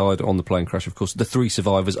players died on the plane crash. Of course, the 3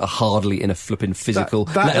 survivors are hardly in a flipping physical,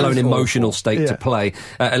 let alone emotional state to play.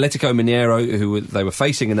 Atletico Mineiro, who they were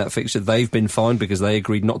facing in that fixture, they've been fined because they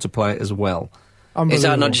agreed not to play it as well. Is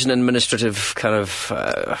that not just an administrative kind of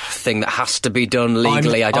thing that has to be done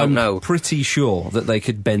legally? I don't know. I'm pretty sure that they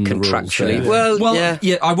could bend the rules. Contractually. Well,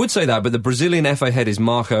 yeah, I would say that, but the Brazilian FA head is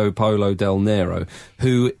Marco Polo Del Nero,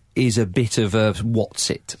 who is a bit of a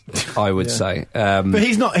what's-it, I would say. But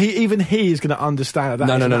he's not. Even he is going to understand that.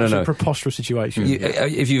 That's a preposterous situation.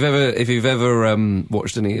 If you've ever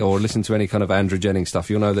watched any or listened to any kind of Andrew Jennings stuff,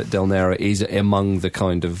 you'll know that Del Nero is among the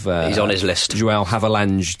kind of he's on his list. João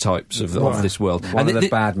Havelange types of this world. One of the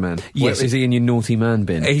bad men. Yes, is he in your naughty man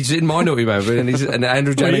bin? He's in my naughty man bin, and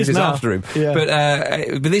Andrew Jennings is after him. Yeah. But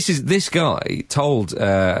this guy told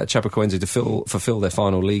Chapecoense to fulfill their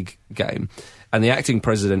final league game. And the acting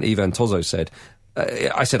president, Ivan Tozo, said,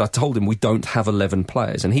 I told him we don't have 11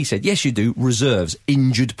 players. And he said, yes, you do. Reserves,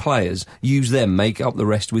 injured players. Use them, make up the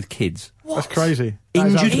rest with kids. What? That's crazy.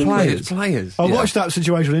 Injured players. I watched that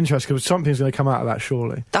situation with interest because something's going to come out of that,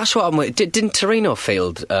 surely. That's what I'm with. Didn't Torino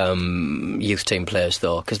field youth team players,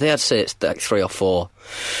 though? Because they had to say it's like 3 or 4...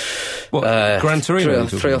 Gran Torino?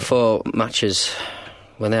 3 or 4 matches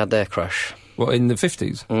when they had their crash. What, in the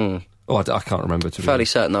 50s? Mm. Oh, I can't remember. Fairly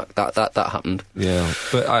certain that happened. Yeah,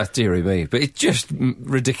 but dearie me, but it's just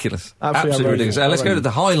ridiculous. Absolutely ridiculous. Let's go to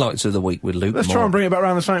the highlights of the week with Luke. Let's try and bring it back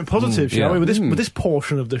around to something positive, shall we? With this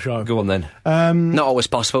portion of the show. Go on then. Not always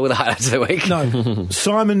possible with the highlights of the week. No,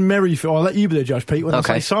 Simon Merrifield. I'll let you be the judge, Pete. When I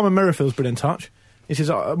say Simon Merrifield's been in touch. He says,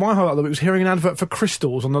 my highlight of the week was hearing an advert for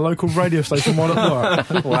crystals on the local radio station while at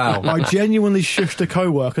work. Wow. I genuinely shushed a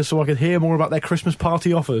co-worker so I could hear more about their Christmas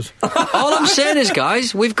party offers. All I'm saying is,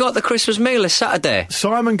 guys, we've got the Christmas meal this Saturday.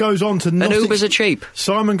 Simon goes on to not... And Ubers are cheap.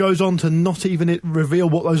 Simon goes on to not even reveal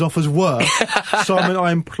what those offers were. Simon,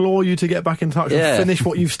 I implore you to get back in touch and finish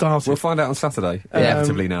what you've started. We'll find out on Saturday,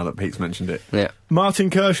 inevitably, now that Pete's mentioned it. Yeah. Martin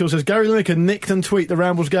Kershaw says, Gary Lineker nicked and tweeted the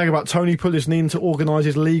Rambles gag about Tony Pulis needing to organise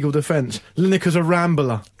his legal defence. Lineker's a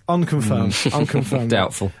rambler. Unconfirmed. Unconfirmed.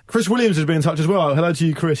 Doubtful. Chris Williams has been in touch as well. Hello to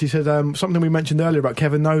you, Chris. He said something we mentioned earlier about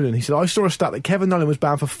Kevin Nolan. He said, I saw a stat that Kevin Nolan was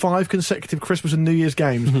banned for 5 consecutive Christmas and New Year's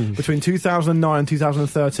games between 2009 and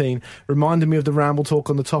 2013, reminding me of the Ramble talk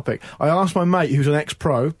on the topic. I asked my mate, who's an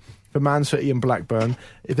ex-pro for Man City and Blackburn,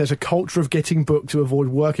 if there's a culture of getting booked to avoid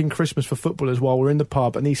working Christmas for footballers while we're in the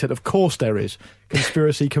pub, and he said, of course there is.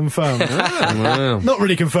 Conspiracy confirmed. Wow. Not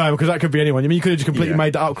really confirmed, because that could be anyone. I mean, you could have just completely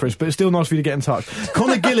made that up, Chris, but it's still nice for you to get in touch.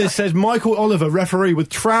 Connor Gillis says Michael Oliver, referee, with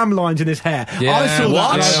tram lines in his hair. Yeah. I saw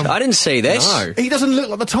that. I didn't see this. No. He doesn't look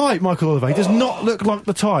like the type, Michael Oliver. He does not look like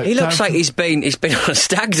the type. He looks like he's been on a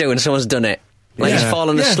stag do and someone's done it. Like he's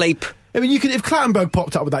fallen asleep. I mean, if Clattenburg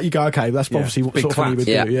popped up with that, you go, okay, that's obviously what sort of thing he would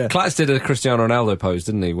do. Yeah. Clatts did a Cristiano Ronaldo pose,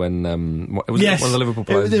 didn't he? When was it one of the Liverpool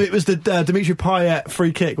players? It was the Dimitri Payet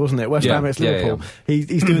free kick, wasn't it? West Ham against Liverpool. Yeah.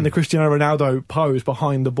 He's doing the Cristiano Ronaldo pose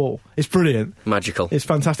behind the ball. It's brilliant, magical. It's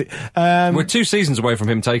fantastic. We're 2 seasons away from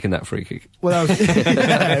him taking that free kick. Well,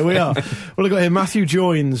 we are. Well, I got here Matthew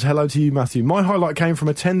Joins. Hello to you, Matthew. My highlight came from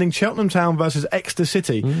attending Cheltenham Town versus Exeter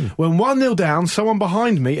City. When 1-0 down, someone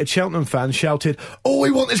behind me, a Cheltenham fan, shouted, "All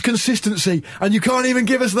we want is consistency consistency, and you can't even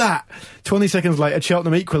give us that. 20 seconds later,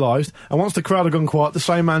 Cheltenham equalised, and once the crowd had gone quiet, the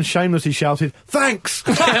same man shamelessly shouted, "Thanks!"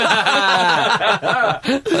 That's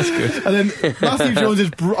good. And then Matthew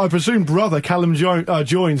Jones' I presume brother Callum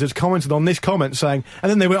Joins has commented on this comment saying, and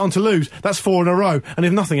then they went on to lose. That's 4 in a row, and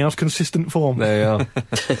if nothing else, consistent form. There you are.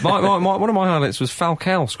 One of my highlights was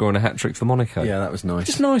Falcao scoring a hat-trick for Monaco. Yeah, that was nice.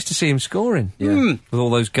 Just nice to see him scoring. Yeah. With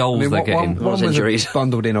all those goals they're getting. One was injuries.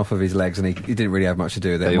 bundled in off of his legs, and he didn't really have much to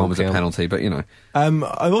do with it. One was a penalty, but, you know.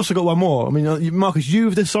 I've also got one more. I mean, Marcus,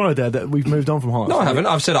 you've decided there that we've moved on from highlights. No, I haven't.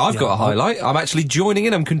 I've said I've got a highlight. I'm actually joining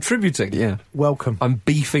in. I'm contributing. Yeah. Welcome. I'm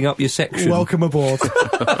beefing up your section. Welcome aboard. We've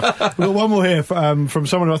got one more here from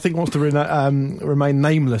someone who I think wants to remain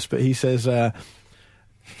nameless, but he says, I'm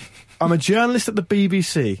a journalist at the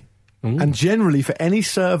BBC. And generally, for any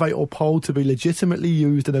survey or poll to be legitimately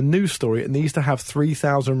used in a news story, it needs to have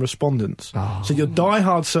 3,000 respondents. Oh. So your Die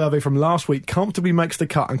Hard survey from last week comfortably makes the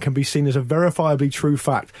cut and can be seen as a verifiably true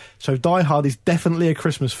fact. So Die Hard is definitely a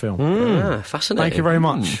Christmas film. Fascinating. Thank you very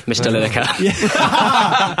much. Mr. Lineker.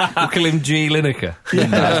 We'll call him G. Lineker.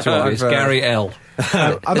 It's Gary L.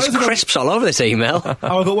 There's crisps all over this email.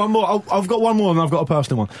 I've got one more. I've got one more, and I've got a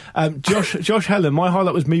personal one. Josh Helen, my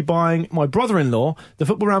highlight was me buying my brother-in-law the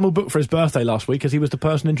Football Ramble book for his birthday last week, as he was the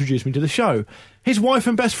person who introduced me to the show. His wife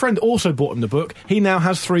and best friend also bought him the book. He now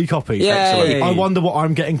has 3 copies. Yay. I wonder what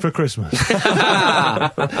I'm getting for Christmas.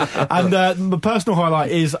 And my personal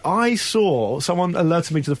highlight is I saw someone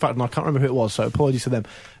alerted me to the fact, and I can't remember who it was, so apologies to them.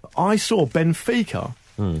 I saw Benfica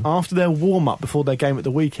after their warm-up before their game at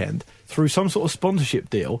the weekend, through some sort of sponsorship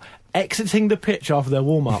deal, exiting the pitch after their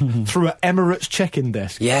warm-up through an Emirates check-in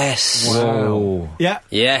desk. Yes. Wow. Yeah.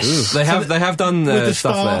 Yes. They have done with the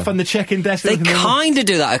stuff staff there. and the check-in desk. They kind of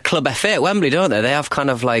do that at Club FA at Wembley, don't they? They have kind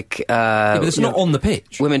of like... but it's not on the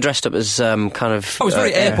pitch. Women dressed up as kind of... Oh, it's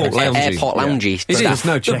very airport loungy. Airport loungy. Yeah. There's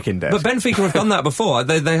no check-in desk. But Benfica have done that before.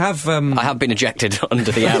 They have... I have been ejected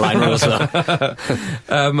under the airline rules, though.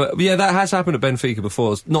 Yeah, that has happened at Benfica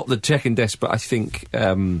before. It's not the check-in desk, but I think...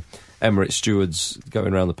 Emirates stewards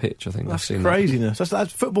going around the pitch, I think. That's craziness.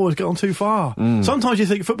 That's football has gone too far. Sometimes you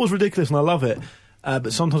think football's ridiculous, and I love it.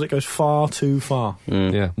 But sometimes it goes far too far.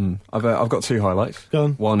 Yeah. I've got 2 highlights. Go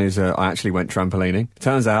on. One is I actually went trampolining.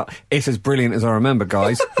 Turns out it's as brilliant as I remember,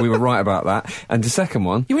 guys. We were right about that. And the second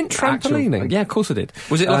one... You went trampolining? Yeah, of course I did.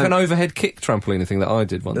 Was it like an overhead kick trampolining thing that I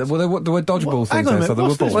did once? Well, there were dodgeball things there, so there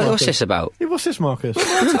were balls. What's this about? What's this, Marcus?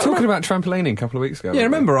 We were talking about trampolining a couple of weeks ago. Yeah,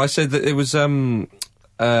 remember I said that it was on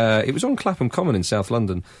Clapham Common in South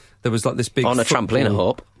London. There was like this big... On a trampoline, I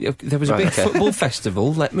hope. Yeah, there was a big football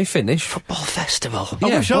festival. Let me finish. Football festival?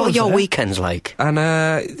 Yeah. What are your weekends like? And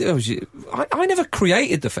I never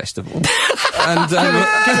created the festival. And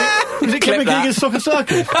is it Kevin Keegan's Soccer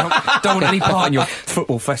Circus? Don't want any part in your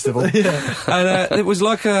football festival. Yeah. And it was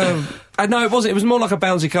like a... no, it wasn't. It was more like a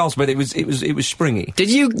bouncy castle, but it was springy.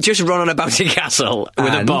 Did you just run on a bouncy castle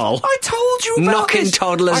with a ball? I told you about knocking this.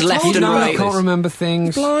 toddlers left and right. I can't remember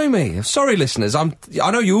things. Blimey. Sorry, listeners. I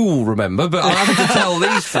know you all remember, but I'm having to tell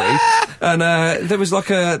these 3. And there was like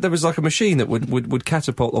a machine that would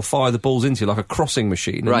catapult or fire the balls into you, like a crossing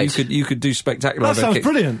machine. Right. And you could do spectacular. That sounds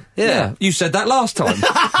brilliant. Yeah. You said that last time.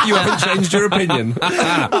 You haven't changed your opinion.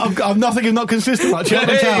 I'm nothing if not consistent, like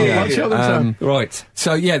Cheltenham Town. Right.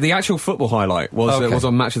 So yeah, the actual football highlight was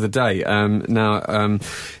on Match of the Day.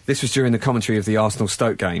 This was during the commentary of the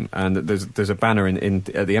Arsenal-Stoke game, and there's a banner at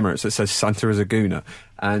the Emirates that says Santa Azaguna.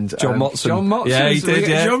 And John Motson. Yeah, he did.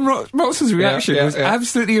 Yeah. John Motson's reaction was yeah.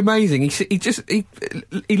 absolutely amazing.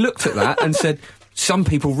 He looked at that and said, "Some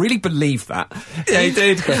people really believe that." Yeah, he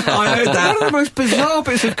did. I heard that. One of the most bizarre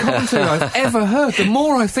bits of commentary I've ever heard. The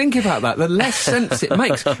more I think about that, the less sense it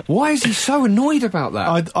makes. Why is he so annoyed about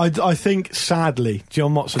that? I think, sadly,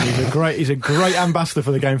 John Motson is a great ambassador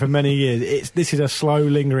for the game for many years. This is a slow,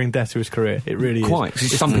 lingering death to his career. It really is. Quite.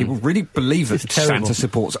 Some people really believe that Santa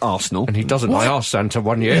supports Arsenal. And he doesn't. What? I asked Santa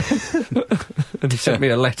one year. And he sent me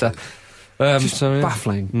a letter. Just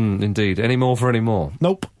baffling. Indeed. Any more for any more?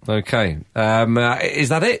 Nope. Okay. Is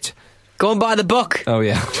that it? Go and buy the book. Oh,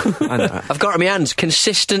 yeah. I've got it in my hands.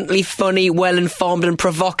 Consistently funny, well-informed and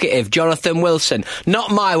provocative. Jonathan Wilson.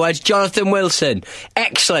 Not my words, Jonathan Wilson.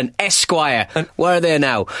 Excellent. Esquire. Where are they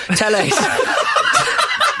now?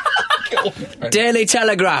 Daily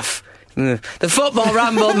Telegraph. The Football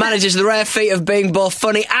Ramble manages the rare feat of being both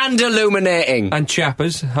funny and illuminating. And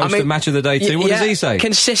Chappers, host of Match of the Day too. What does he say?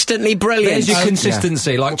 Consistently brilliant. There's your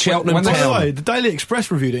consistency, like Cheltenham Town. By the way, the Daily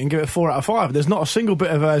Express reviewed it and gave it 4 out of 5. There's not a single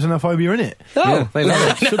bit of xenophobia in it. Oh, they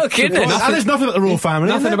love it. No goodness. And there's nothing about the royal family.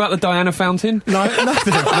 Nothing about the Diana Fountain? No,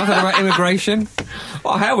 nothing. Nothing about immigration?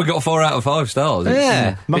 Oh, how we got 4 out of 5 stars.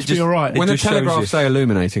 Yeah. Must be all right. When the just shows you. Telegraph say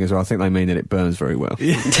illuminating as well, I think they mean that it burns very well.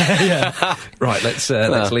 Yeah. Right, let's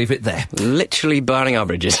leave it there. Literally burning our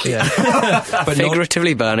bridges. Yeah. But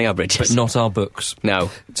figuratively burning our bridges. But not our books. No.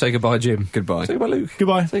 Say goodbye, Jim. Goodbye. Say goodbye, Luke.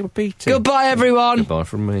 Goodbye. Say goodbye, Peter. Goodbye, everyone. Goodbye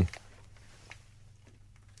from me.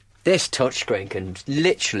 This touchscreen can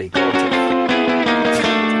literally go to...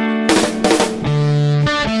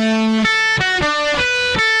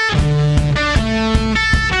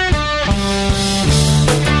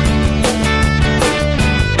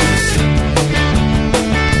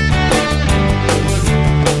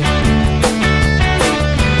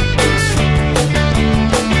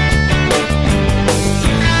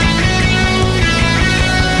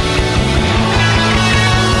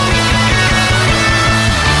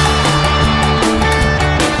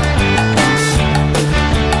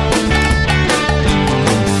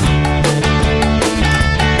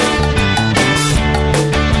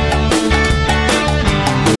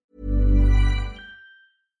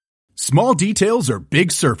 Small details are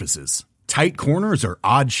big surfaces. Tight corners are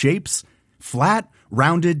odd shapes. Flat,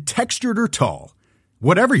 rounded, textured, or tall.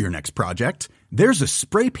 Whatever your next project, there's a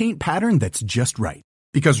spray paint pattern that's just right.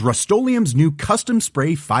 Because Rust-Oleum's new Custom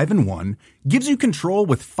Spray 5-in-1 gives you control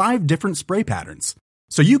with 5 different spray patterns.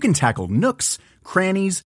 So you can tackle nooks,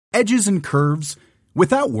 crannies, edges, and curves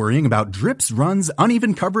without worrying about drips, runs,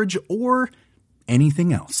 uneven coverage, or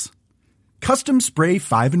anything else. Custom Spray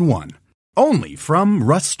 5-in-1. Only from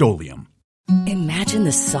Rust-Oleum. Imagine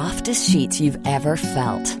the softest sheets you've ever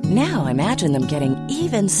felt. Now imagine them getting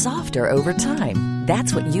even softer over time.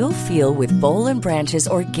 That's what you'll feel with Boll & Branch's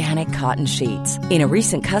organic cotton sheets. In a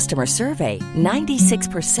recent customer survey,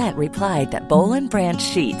 96% replied that Boll & Branch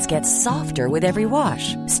sheets get softer with every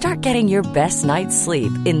wash. Start getting your best night's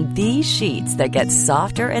sleep in these sheets that get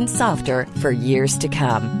softer and softer for years to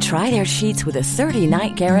come. Try their sheets with a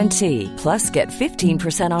 30-night guarantee. Plus, get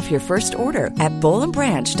 15% off your first order at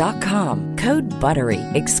bollandbranch.com. Code BUTTERY.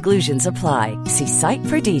 Exclusions apply. See site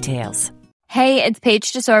for details. Hey, it's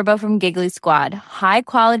Paige DeSorbo from Giggly Squad. High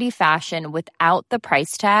quality fashion without the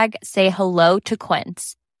price tag. Say hello to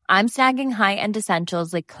Quince. I'm snagging high-end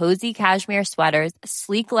essentials like cozy cashmere sweaters,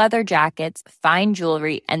 sleek leather jackets, fine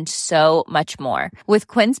jewelry, and so much more. With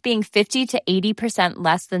Quince being 50 to 80%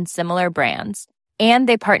 less than similar brands. And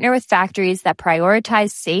they partner with factories that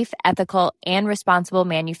prioritize safe, ethical, and responsible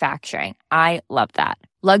manufacturing. I love that.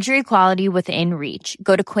 Luxury quality within reach.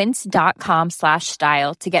 Go to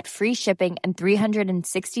quince.com/style to get free shipping and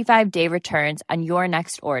 365-day returns on your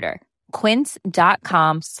next order.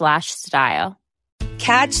 Quince.com/style.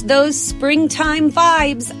 Catch those springtime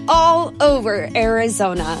vibes all over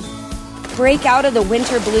Arizona. Break out of the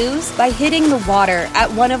winter blues by hitting the water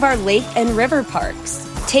at one of our lake and river parks.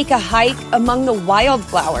 Take a hike among the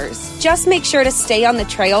wildflowers. Just make sure to stay on the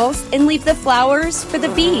trails and leave the flowers for the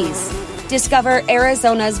bees. Discover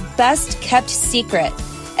Arizona's best-kept secret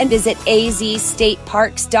and visit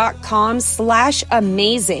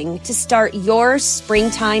azstateparks.com/amazing to start your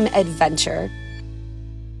springtime adventure.